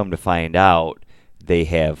 But they come to find out they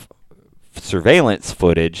have surveillance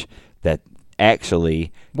footage that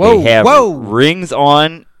actually they have rings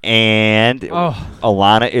on and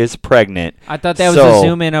Alana is pregnant. I thought that was a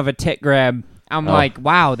zoom in of a tit grab. I'm like,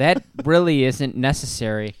 wow, that really isn't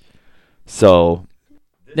necessary. So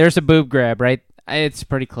there's a boob grab, right? It's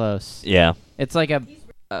pretty close. Yeah. It's like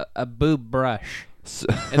a boob brush.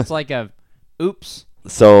 It's like a oops.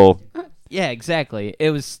 So yeah, exactly.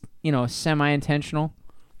 It was, semi-intentional.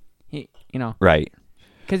 Right.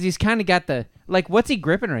 Because he's kind of got the, like, what's he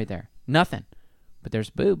gripping right there? Nothing. But there's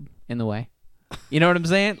boob in the way. You know what I'm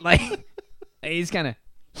saying? Like, he's kind of,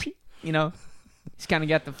 he's kind of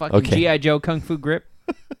got the fucking G.I. Joe Kung Fu grip.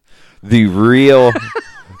 The real,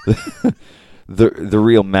 the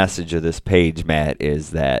real message of this page, Matt,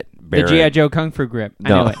 is that Baron, the G.I. Joe Kung Fu grip. I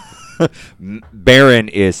know it. Baron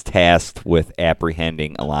is tasked with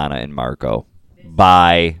apprehending Alana and Marko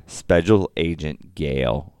by Special Agent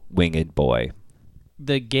Gale, Winged Boy.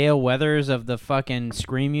 The Gale Weathers of the fucking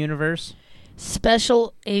Scream universe?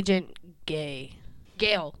 Special Agent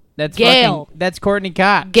Gale. That's Gale. That's Courtney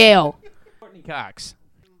Cox. Gale. Courtney Cox.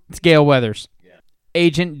 It's Gale Weathers. Yeah.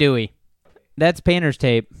 Agent Dewey. That's painter's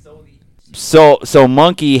tape. So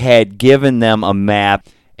Monkey had given them a map,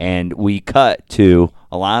 and we cut to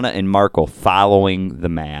Alana and Marko following the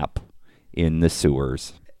map in the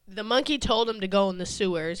sewers. The monkey told him to go in the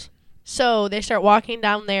sewers. So they start walking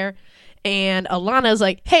down there, and Alana's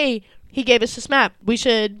like, hey, he gave us this map. We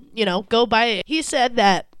should, go by it. He said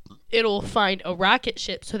that it'll find a rocket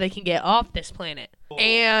ship so they can get off this planet.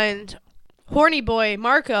 And horny boy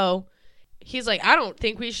Marko, he's like, I don't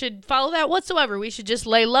think we should follow that whatsoever. We should just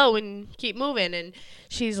lay low and keep moving. And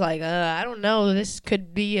she's like, I don't know. This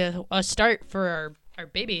could be a start for our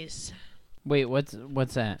babies. Wait, what's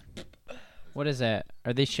that? What is that?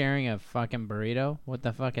 Are they sharing a fucking burrito? What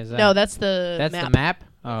the fuck is that? No, that's the map. That's the map?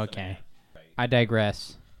 Oh, okay. I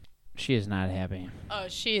digress. She is not happy. Oh,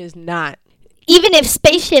 she is not. Even if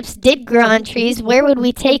spaceships did grow on trees, where would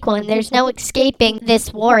we take one? There's no escaping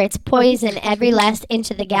this war. It's poison every last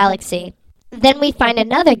inch of the galaxy. Then we find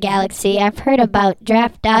another galaxy. I've heard about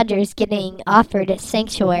draft dodgers getting offered a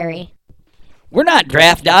sanctuary. We're not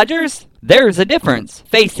draft dodgers. There's a difference.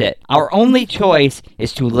 Face it, our only choice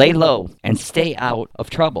is to lay low and stay out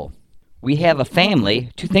of trouble. We have a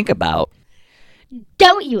family to think about.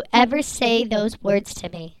 Don't you ever say those words to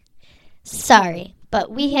me. Sorry,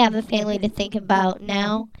 but we have a family to think about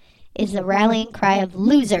now is the rallying cry of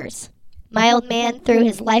losers. My old man threw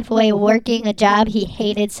his life away working a job he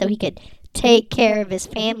hated so he could take care of his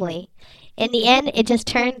family. In the end, it just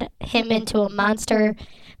turned him into a monster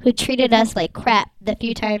who treated us like crap the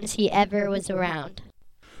few times he ever was around.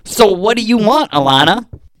 So what do you want, Alana?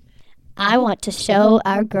 I want to show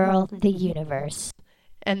our girl the universe.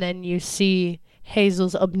 And then you see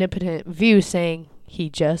Hazel's omnipotent view saying he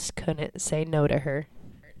just couldn't say no to her.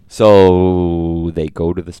 So they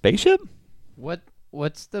go to the spaceship?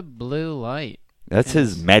 What's the blue light? That's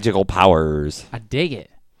his magical powers. I dig it.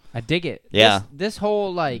 Yeah. This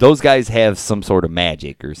whole, like... Those guys have some sort of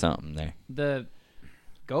magic or something there. The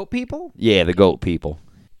goat people? Yeah, the goat people.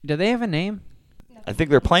 Do they have a name? I think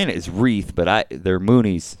their planet is Wreath, but they're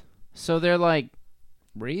Moonies. So they're like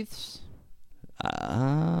wreaths?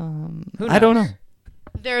 I don't know.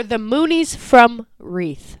 They're the Moonies from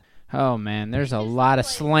Wreath. Oh, man, there's a lot of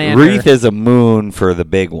slander. Wreath is a moon for the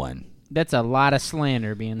big one. That's a lot of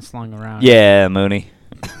slander being slung around. Yeah, Mooney.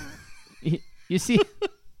 You see...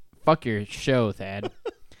 Fuck your show, Thad.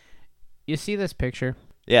 You see this picture?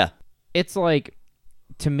 Yeah. It's like,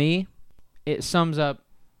 to me, it sums up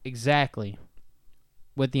exactly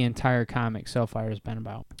what the entire comic so far has been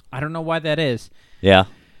about. I don't know why that is. Yeah.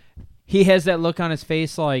 He has that look on his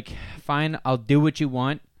face like, fine, I'll do what you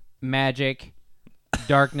want. Magic,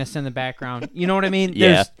 darkness in the background. You know what I mean?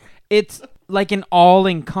 Yeah. It's like an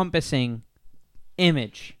all-encompassing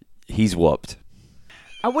image. He's whooped.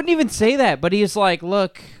 I wouldn't even say that, but he's like,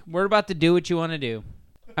 look, we're about to do what you want to do.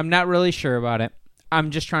 I'm not really sure about it.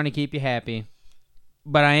 I'm just trying to keep you happy.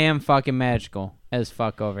 But I am fucking magical as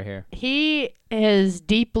fuck over here. He has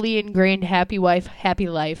deeply ingrained happy wife, happy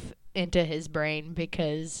life into his brain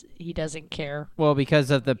because he doesn't care. Well,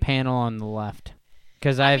 because of the panel on the left.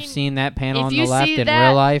 Because I've seen that panel if on you the left see in that,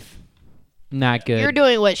 real life. Not good. You're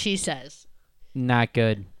doing what she says. Not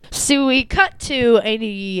good. So we cut to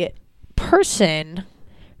a person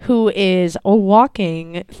who is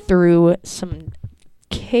walking through some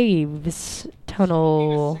caves,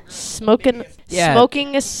 tunnel, smoking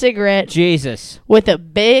a cigarette. Jesus. With a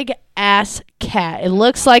big ass cat. It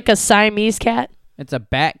looks like a Siamese cat. It's a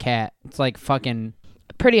bat cat. It's like fucking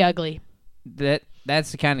pretty ugly.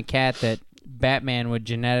 That's the kind of cat that Batman would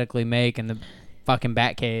genetically make in the fucking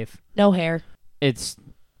bat cave. No hair. It's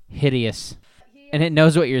hideous. And it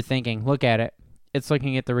knows what you're thinking. Look at it. It's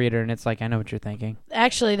looking at the reader, and it's like, I know what you're thinking.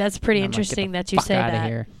 Actually, that's pretty interesting that you say that.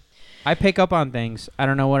 Here. I pick up on things. I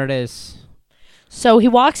don't know what it is. So he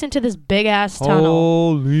walks into this big-ass tunnel.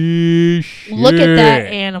 Holy shit. Look at that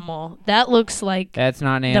animal. That looks like that's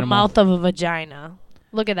not an animal. The mouth of a vagina.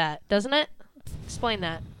 Look at that, doesn't it? Explain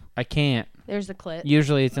that. I can't. There's the clit.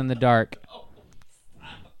 Usually it's in the dark.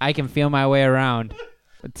 I can feel my way around.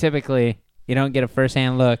 But typically, you don't get a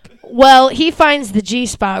first-hand look. Well, he finds the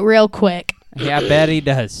G-spot real quick. Yeah, I bet he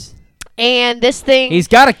does. And this thing... He's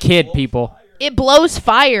got a kid, people. It blows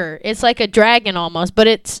fire. It's like a dragon almost, but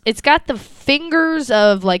it's got the fingers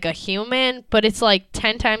of like a human, but it's like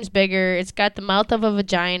 10 times bigger. It's got the mouth of a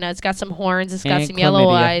vagina. It's got some horns. It's got some yellow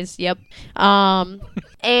eyes. Yep.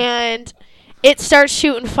 And it starts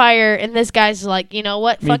shooting fire, and this guy's like, you know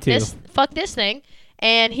what? Fuck this thing.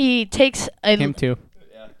 And he takes him too.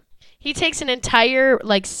 He takes an entire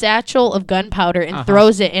like satchel of gunpowder and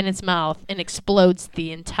throws it in its mouth and explodes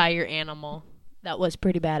the entire animal. That was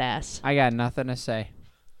pretty badass. I got nothing to say.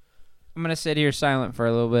 I'm going to sit here silent for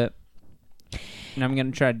a little bit. And I'm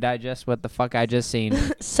going to try to digest what the fuck I just seen.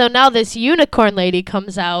 So now this unicorn lady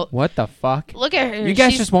comes out. What the fuck? Look at her. You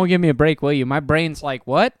guys just won't give me a break, will you? My brain's like,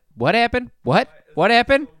 what? What happened? What? What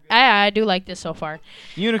happened? I do like this so far.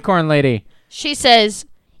 Unicorn lady. She says,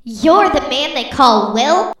 "You're the man they call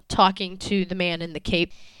Will?" Talking to the man in the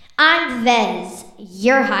cape. "I'm Vez.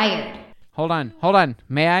 You're hired." Hold on.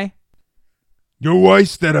 May I? You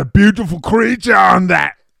wasted a beautiful creature on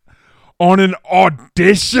that. On an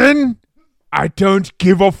audition? I don't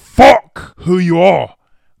give a fuck who you are.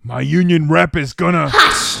 My union rep is gonna...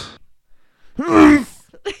 Hush!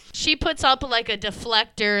 She puts up like a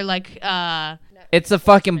deflector, like, It's a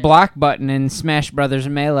fucking block button in Smash Brothers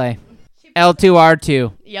Melee. L2,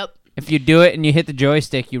 R2. Yep. If you do it and you hit the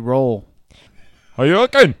joystick, you roll. How you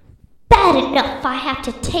looking? Bad enough I have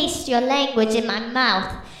to taste your language in my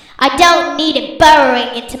mouth. I don't need it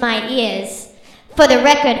burrowing into my ears. For the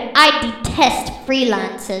record, I detest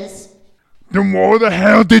freelancers. Then why the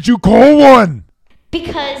hell did you call one?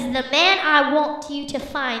 Because the man I want you to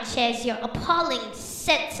find shares your appalling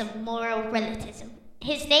sense of moral relativism.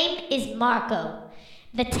 His name is Marko.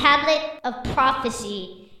 The tablet of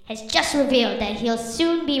prophecy has just revealed that he'll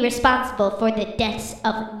soon be responsible for the deaths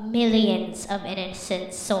of millions of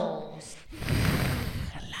innocent souls.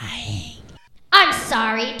 I'm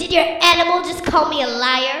sorry, did your animal just call me a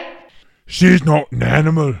liar? She's not an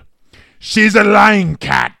animal. She's a lying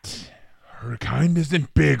cat. Her kind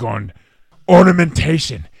isn't big on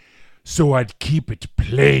ornamentation, so I'd keep it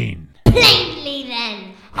plain. Plainly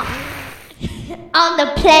then. On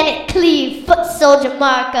the planet Cleve, foot soldier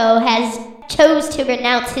Marko has chose to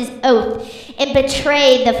renounce his oath and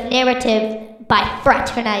betray the narrative by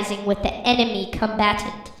fraternizing with the enemy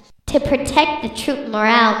combatant. To protect the troop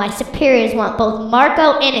morale, my superiors want both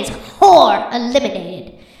Marko and his whore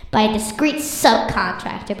eliminated by a discreet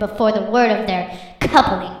subcontractor before the word of their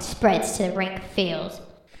coupling spreads to the rank fields.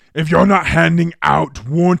 If you're not handing out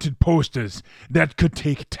wanted posters, that could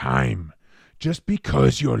take time. Just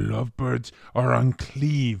because your lovebirds are on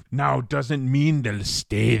Cleve now doesn't mean they'll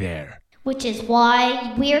stay there. Which is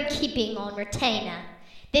why we're keeping on retainer.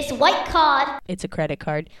 This white card, It's a credit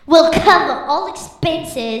card. will cover all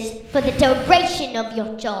expenses for the duration of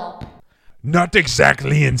your job. Not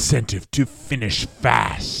exactly incentive to finish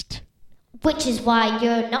fast. Which is why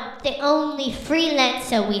you're not the only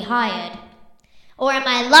freelancer we hired. Or am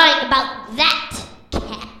I lying about that,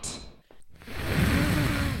 cat?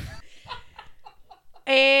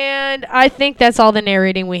 And I think that's all the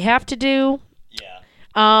narrating we have to do.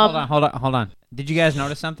 Hold on. Did you guys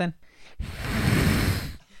notice something?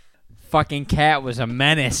 Fucking cat was a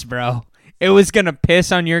menace, bro. It was gonna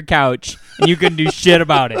piss on your couch, and you couldn't do shit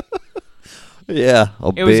about it. Yeah,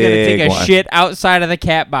 It was gonna take a one. shit outside of the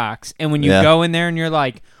cat box, and when you Yeah. go in there and you're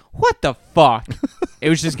like, "What the fuck?" It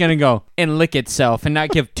was just gonna go and lick itself and not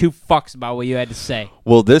give two fucks about what you had to say.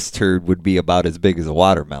 Well, this turd would be about as big as a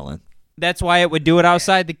watermelon. That's why it would do it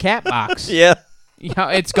outside the cat box. Yeah. You know,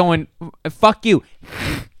 it's going, fuck you.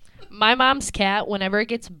 My mom's cat, whenever it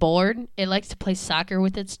gets bored, it likes to play soccer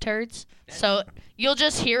with its turds. So you'll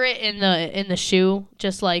just hear it in the shoe,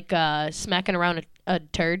 just like smacking around a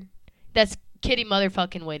turd. That's Kitty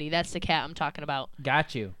motherfucking Witty. That's the cat I'm talking about.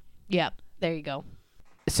 Got you. Yep, there you go.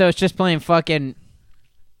 So it's just playing fucking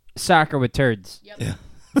soccer with turds. Yep. Yeah.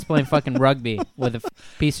 It's playing fucking rugby with a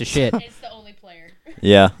piece of shit. It's the only player.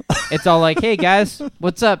 Yeah. It's all like, hey guys,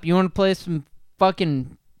 what's up? You want to play some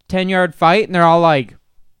fucking 10-yard fight? And they're all like,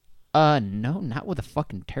 no, not with a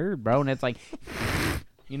fucking turd, bro. And it's like,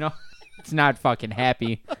 you know, it's not fucking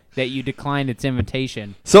happy that you declined its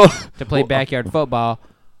invitation So to play backyard football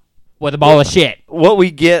with a ball of shit. What we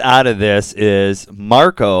get out of this is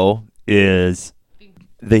Marko is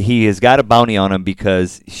he has got a bounty on him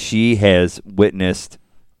because she has witnessed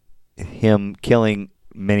him killing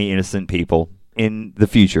many innocent people in the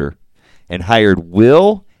future and hired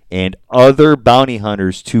Will and other bounty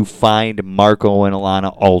hunters to find Marko and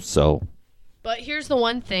Alana also. But here's the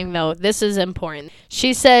one thing, though. This is important.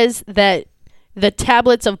 She says that the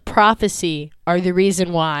tablets of prophecy are the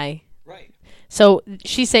reason why. Right. So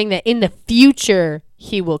she's saying that in the future,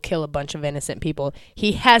 he will kill a bunch of innocent people.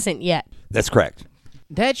 He hasn't yet. That's correct.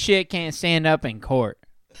 That shit can't stand up in court.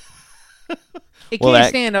 It Well, can't that-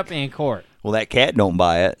 stand up in court. Well, that cat don't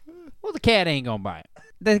buy it. Well, the cat ain't gonna buy it.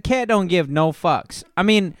 The cat don't give no fucks. I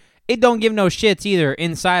mean, it don't give no shits either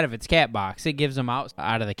inside of its cat box. It gives them out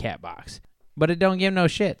of the cat box. But it don't give no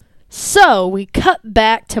shit. So we cut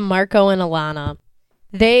back to Marko and Alana.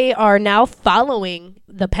 They are now following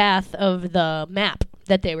the path of the map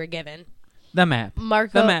that they were given. The map.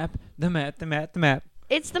 Marko. The map. The map. The map. The map.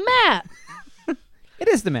 It's the map. It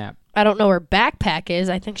is the map. I don't know where backpack is.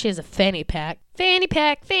 I think she has a fanny pack. Fanny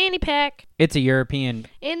pack, fanny pack. It's a European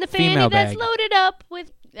In the fanny female that's bag. loaded up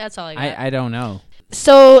with... That's all I got. I don't know.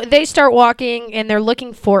 So they start walking, and they're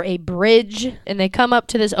looking for a bridge, and they come up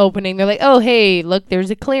to this opening. They're like, oh, hey, look, there's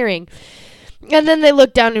a clearing. And then they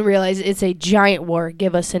look down and realize it's a giant war.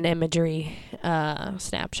 Give us an imagery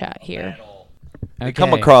snapshot here. They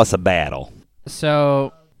come across a battle.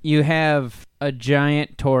 So you have a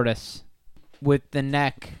giant tortoise with the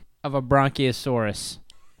neck of a bronchiosaurus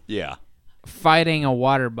Yeah. fighting a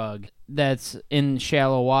water bug that's in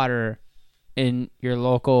shallow water in your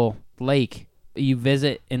local lake you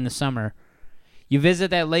visit in the summer. You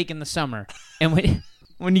visit that lake in the summer, and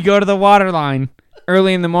when you go to the water line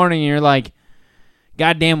early in the morning, you're like,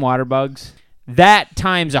 goddamn water bugs. That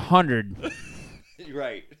times 100.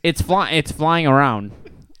 Right. It's flying around,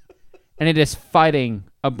 and it is fighting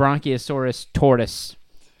a Bronchiosaurus tortoise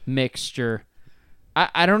mixture.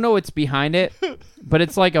 I don't know what's behind it, but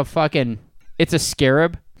it's like it's a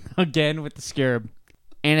scarab, again with the scarab,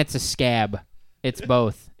 and it's a scab. It's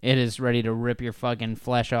both. It is ready to rip your fucking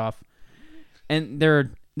flesh off. And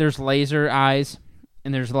there's laser eyes,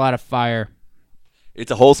 and there's a lot of fire. It's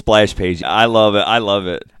a whole splash page. I love it. I love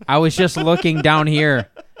it. I was just looking down here.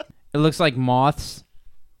 It looks like moths,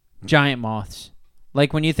 giant moths.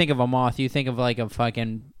 Like when you think of a moth, you think of like a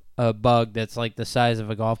fucking bug that's like the size of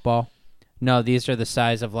a golf ball. No, these are the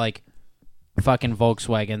size of like fucking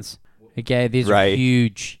Volkswagens. Okay, these are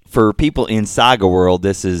huge. For people in Saga world,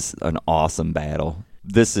 this is an awesome battle.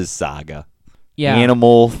 This is Saga. Yeah.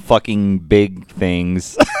 Animal fucking big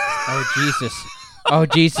things. Oh, Jesus. Oh,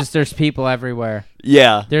 Jesus, there's people everywhere.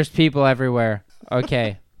 Yeah. There's people everywhere.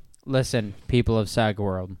 Okay, listen, people of Saga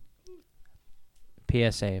world.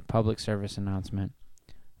 PSA, public service announcement.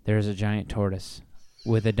 There is a giant tortoise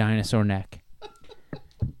with a dinosaur neck.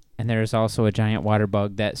 And there is also a giant water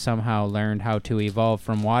bug that somehow learned how to evolve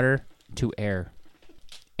from water to air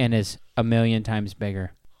and is 1,000,000 times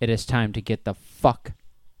bigger. It is time to get the fuck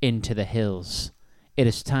into the hills. It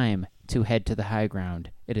is time to head to the high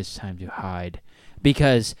ground. It is time to hide.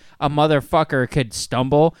 Because a motherfucker could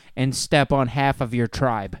stumble and step on half of your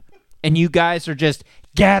tribe. And you guys are just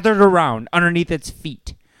gathered around underneath its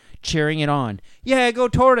feet, cheering it on. Yeah, go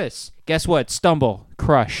tortoise. Guess what? Stumble.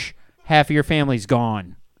 Crush. Half of your family's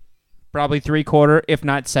gone. Probably 3/4, if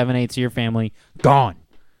not 7/8 of your family, gone.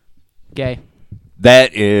 Okay?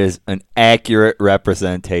 That is an accurate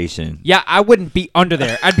representation. Yeah, I wouldn't be under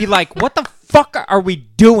there. I'd be like, what the fuck are we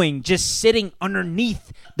doing just sitting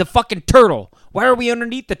underneath the fucking turtle? Why are we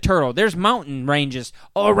underneath the turtle? There's mountain ranges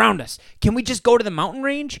all around us. Can we just go to the mountain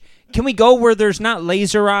range? Can we go where there's not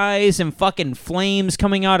laser eyes and fucking flames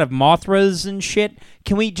coming out of Mothras and shit?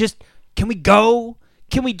 Can we go?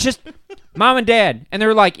 Can we just... Mom and Dad, and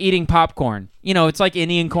they're like eating popcorn. You know, it's like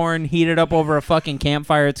Indian corn heated up over a fucking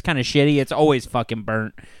campfire. It's kind of shitty. It's always fucking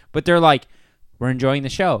burnt. But they're like, we're enjoying the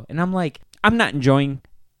show. And I'm like, I'm not enjoying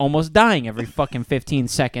almost dying every fucking 15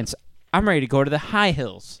 seconds. I'm ready to go to the high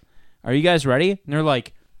hills. Are you guys ready? And they're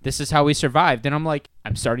like, this is how we survived. And I'm like,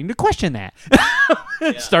 I'm starting to question that.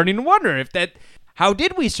 Starting to wonder if that... How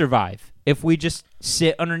did we survive? If we just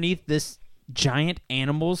sit underneath this giant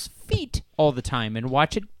animal's feet all the time and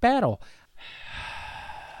watch it battle.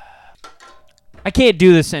 I can't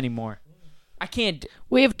do this anymore. I can't.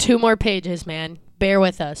 We have 2 more pages, man. Bear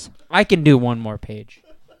with us. I can do 1 more page.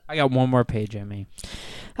 I got 1 more page in me.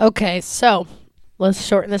 Okay, so let's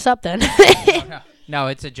shorten this up then. No,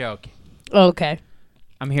 it's a joke. Okay.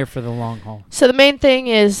 I'm here for the long haul. So the main thing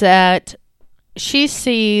is that she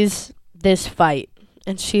sees this fight,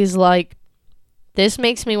 and she's like, this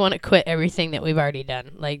makes me want to quit everything that we've already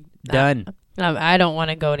done. Like, done. I don't want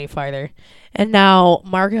to go any farther. And now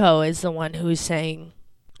Marko is the one who's saying,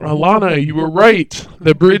 Alana, you were right.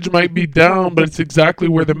 The bridge might be down, but it's exactly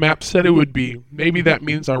where the map said it would be. Maybe that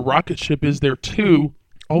means our rocket ship is there too.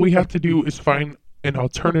 All we have to do is find an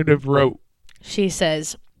alternative route. She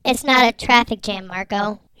says, It's not a traffic jam,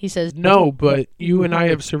 Marko. He says, No, but you and I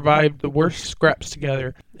have survived the worst scraps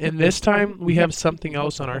together. And this time, we have something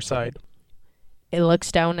else on our side. It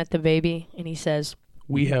looks down at the baby, and he says,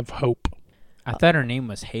 We have hope. I thought her name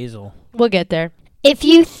was Hazel. We'll get there. If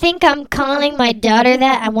you think I'm calling my daughter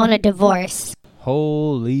that, I want a divorce.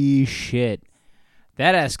 Holy shit.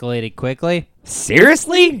 That escalated quickly.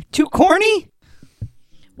 Seriously? Too corny?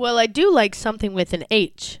 Well, I do like something with an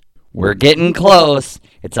H. We're getting close.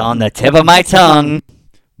 It's on the tip of my tongue.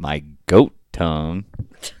 My goat tongue.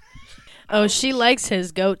 Oh, she likes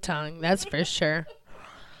his goat tongue, that's for sure.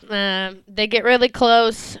 They get really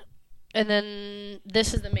close, and then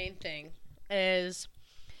this is the main thing, is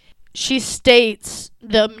she states,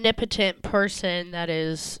 the omnipotent person that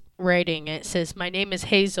is writing it says, my name is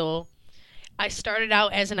Hazel. I started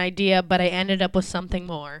out as an idea, but I ended up with something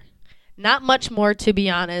more. Not much more, to be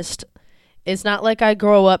honest. It's not like I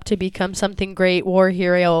grow up to become something great, war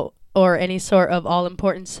hero, or any sort of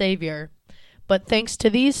all-important savior. But thanks to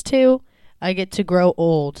these two, I get to grow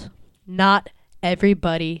old. Not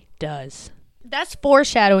everybody does. That's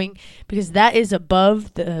foreshadowing, because that is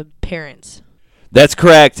above the parents. That's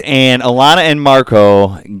correct. And Alana and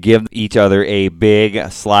Marko give each other a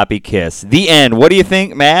big, sloppy kiss. The end. What do you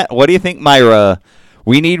think, Matt? What do you think, Myra?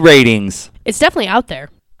 We need ratings. It's definitely out there.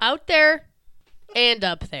 Out there and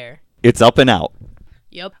up there. It's up and out.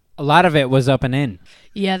 Yep. A lot of it was up and in.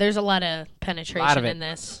 Yeah, there's a lot of penetration in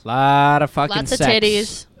this. A lot of fucking Lots sex. of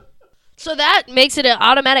titties. So that makes it an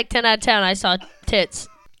automatic 10 out of 10. I saw tits.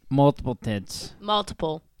 Multiple tits.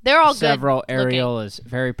 Multiple. They're all Several good looking. areolas.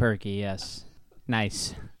 Very perky, yes.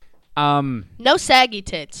 Nice. No saggy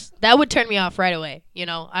tits. That would turn me off right away. You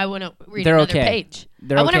know, I wouldn't read They're another okay. page.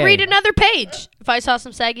 They're I wouldn't okay. read another page if I saw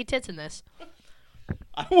some saggy tits in this.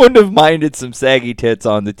 I wouldn't have minded some saggy tits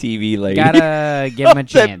on the TV lady. Gotta give him a That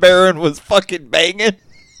chance. Baron was fucking banging.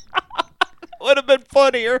 Would have been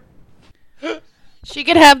funnier. She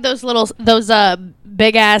could have those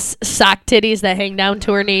big ass sock titties that hang down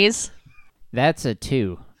to her knees. That's a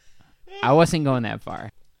 2. I wasn't going that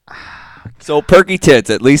far. So perky tits,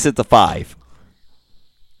 at least it's a 5.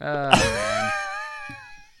 Man. I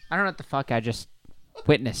don't know what the fuck I just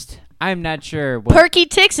witnessed. I'm not sure. What... Perky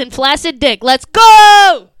ticks and flaccid dick. Let's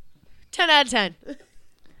go! 10 out of 10.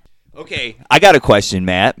 Okay, I got a question,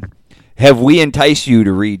 Matt. Have we enticed you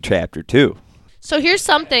to read chapter 2? So here's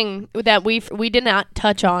something that we did not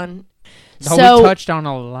touch on. No, So we touched on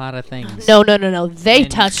a lot of things. no. They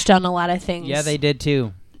And- touched on a lot of things. Yeah, they did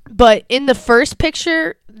too. But in the first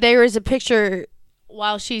picture, there is a picture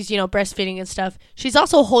while she's, breastfeeding and stuff. She's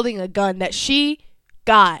also holding a gun that she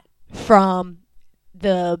got from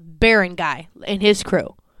the Baron guy and his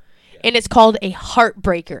crew. And it's called a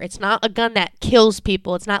heartbreaker. It's not a gun that kills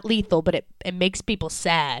people. It's not lethal, but it makes people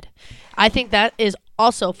sad. I think that is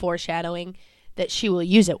also foreshadowing that she will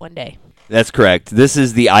use it one day. That's correct. This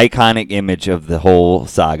is the iconic image of the whole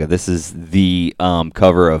saga. This is the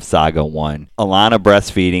cover of Saga 1. Alana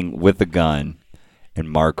breastfeeding with a gun, and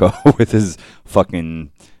Marko with his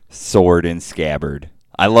fucking sword and scabbard.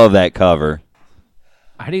 I love that cover.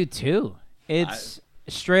 I do too. It's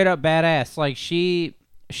straight up badass. Like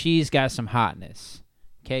she's got some hotness.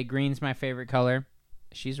 Okay, green's my favorite color.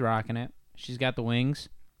 She's rocking it. She's got the wings.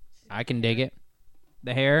 I can dig it.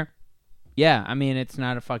 The hair. Yeah, I mean, it's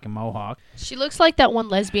not a fucking mohawk. She looks like that one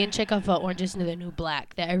lesbian chick off of Orange is the New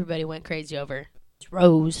Black that everybody went crazy over. It's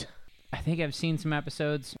Rose. I think I've seen some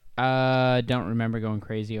episodes. Don't remember going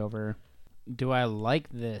crazy over her. Do I like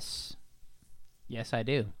this? Yes, I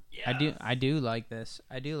do. Yeah. I do like this.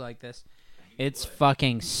 I do like this. It's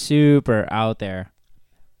fucking super out there.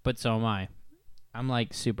 But so am I. I'm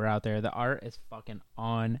like super out there. The art is fucking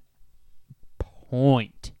on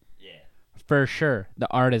point. For sure,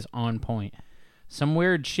 the art is on point. Some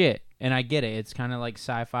weird shit, and I get it. It's kind of like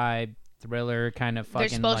sci-fi thriller, kind of fucking.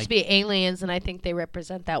 They're supposed to be aliens, and I think they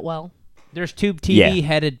represent that well. There's tube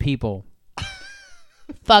TV-headed people.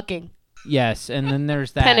 Fucking. Yes, and then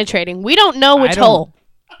there's that. Penetrating. We don't know which hole.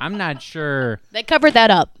 I'm not sure. They covered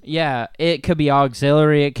that up. Yeah, it could be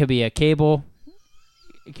auxiliary. It could be a cable.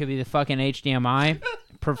 It could be the fucking HDMI.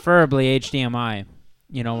 Preferably HDMI.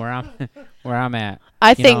 You know where I'm at.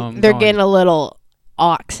 I think they're getting a little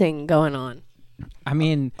auxing going on. I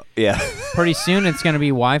mean, yeah. Pretty soon it's going to be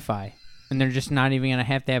Wi-Fi, and they're just not even going to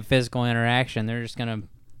have physical interaction. They're just going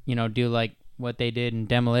to, do like what they did in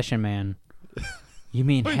Demolition Man. You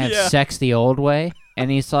mean have sex the old way?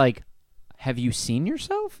 And he's like, "Have you seen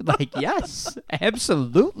yourself?" Like, yes,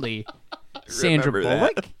 absolutely. Sandra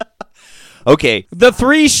Bullock. Okay. The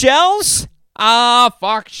 3 shells.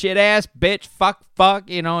 Fuck, shit ass, bitch, fuck,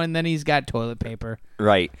 and then he's got toilet paper.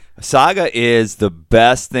 Right. Saga is the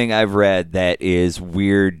best thing I've read that is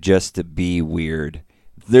weird just to be weird.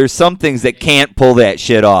 There's some things that can't pull that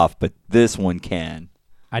shit off, but this one can.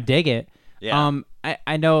 I dig it. Yeah.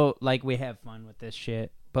 I know, like, we have fun with this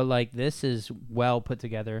shit, but, like, this is well put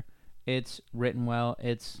together. It's written well.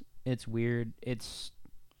 It's weird. It's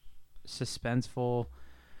suspenseful.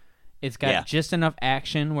 It's got just enough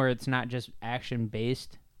action where it's not just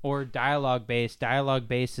action-based or dialogue-based.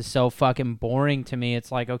 Dialogue-based is so fucking boring to me.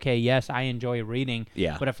 It's like, okay, yes, I enjoy reading.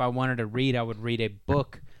 Yeah. But if I wanted to read, I would read a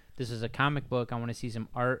book. This is a comic book. I want to see some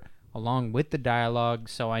art along with the dialogue,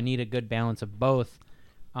 so I need a good balance of both.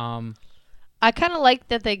 I kind of like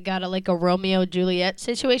that they got a Romeo Juliet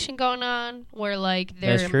situation going on where like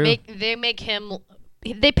That's true. They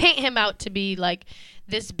paint him out to be like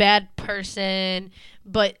this bad person,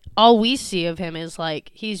 but all we see of him is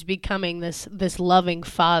like he's becoming this loving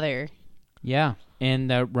father. Yeah, and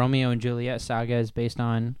the Romeo and Juliet saga is based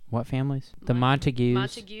on what families? The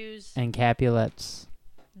Montagues and Capulets.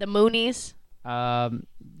 The Moonies. Them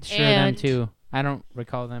too. I don't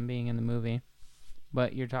recall them being in the movie,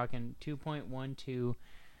 but you're talking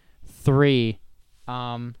 2.123.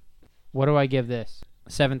 What do I give this?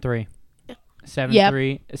 7.3.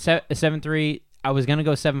 7.3. 7.3. I was gonna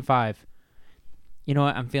go 7.5. You know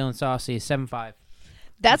what? I'm feeling saucy. 7.5.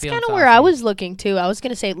 That's kind of where I was looking too. I was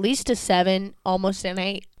gonna say at least a 7, almost an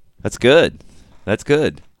 8. That's good. That's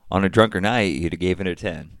good. On a drunker night, you'd have gave it a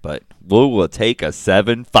 10, but we'll take a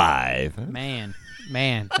 7.5.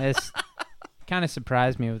 Man, this kind of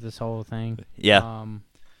surprised me with this whole thing. Yeah.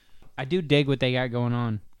 I do dig what they got going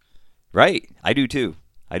on. Right. I do too.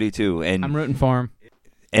 And I'm rooting for them.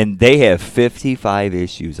 And they have 55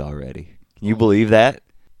 issues already. Can you believe that?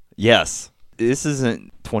 Yes. This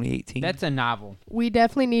isn't 2018. That's a novel. We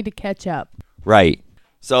definitely need to catch up. Right.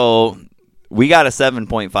 So we got a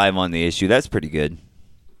 7.5 on the issue. That's pretty good.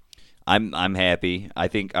 I'm happy. I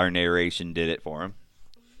think our narration did it for him.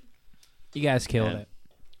 You guys killed it.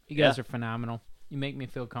 You guys are phenomenal. You make me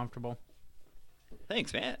feel comfortable.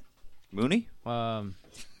 Thanks, Matt. Mooney? Yo,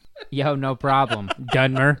 no problem.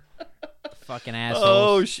 Dunmer. Fucking assholes.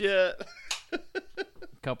 Oh, shit.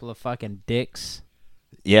 Couple of fucking dicks.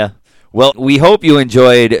 Yeah. Well, we hope you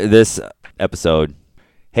enjoyed this episode.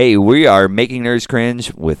 Hey, we are Making Nerds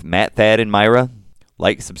Cringe with Matt, Thad, and Myra.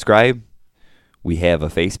 Like, subscribe. We have a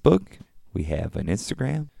Facebook. We have an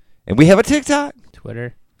Instagram. And we have a TikTok.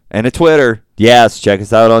 Twitter. And a Twitter. Yes, check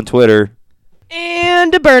us out on Twitter.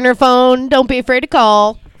 And a burner phone. Don't be afraid to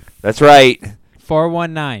call. That's right.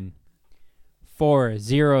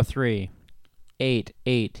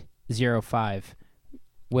 419-403-8805.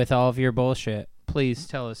 With all of your bullshit, please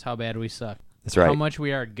tell us how bad we suck. That's right. How much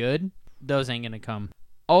we are good, those ain't gonna come.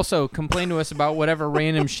 Also, complain to us about whatever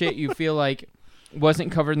random shit you feel like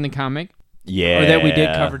wasn't covered in the comic. Yeah. Or that we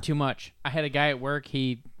did cover too much. I had a guy at work,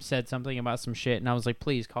 he said something about some shit, and I was like,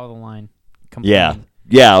 please call the line. Complain. Yeah.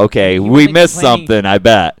 Yeah, okay. We wasn't missed complaining. something, I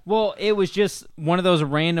bet. Well, it was just one of those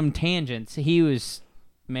random tangents. He was...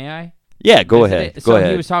 May I? Yeah, go Visit ahead. it? Go So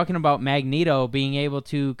ahead. he was talking about Magneto being able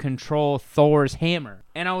to control Thor's hammer.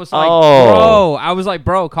 And I was like,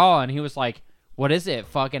 bro, call. And he was like, what is it?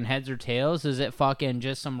 Fucking heads or tails? Is it fucking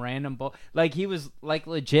just some random Like, he was, like,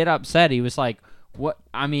 legit upset. He was like, what?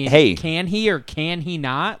 I mean, Hey. can he or can he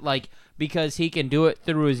not? Like, because he can do it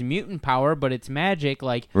through his mutant power, but it's magic.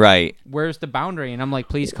 Like, Right. where's the boundary? And I'm like,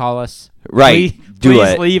 please call us. Right. Please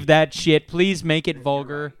it. leave that shit. Please make it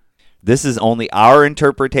vulgar. This is only our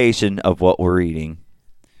interpretation of what we're reading,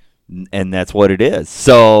 and that's what it is.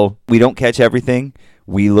 So we don't catch everything.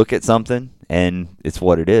 We look at something, and it's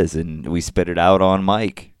what it is, and we spit it out on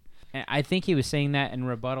mic. And I think he was saying that in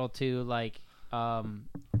rebuttal to, like,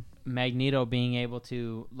 Magneto being able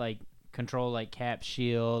to, like, control, like, Cap's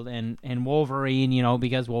shield and Wolverine, you know,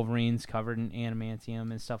 because Wolverine's covered in adamantium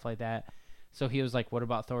and stuff like that. So he was like, what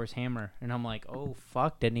about Thor's hammer? And I'm like, oh,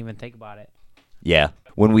 fuck, didn't even think about it. Yeah.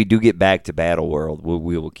 When we do get back to Battle World,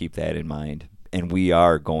 we will keep that in mind. And we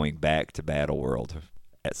are going back to Battle World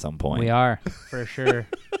at some point. We are, for sure.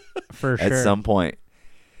 For sure. At some point.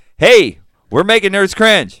 Hey, we're making nerds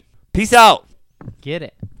cringe. Peace out. Get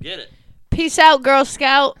it. Get it. Peace out, Girl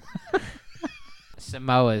Scout.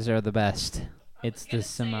 Samoas are the best. It's the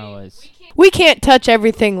Samoas. We can't touch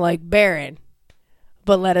everything like Baron,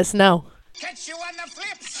 but let us know. Catch you on the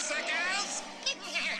flip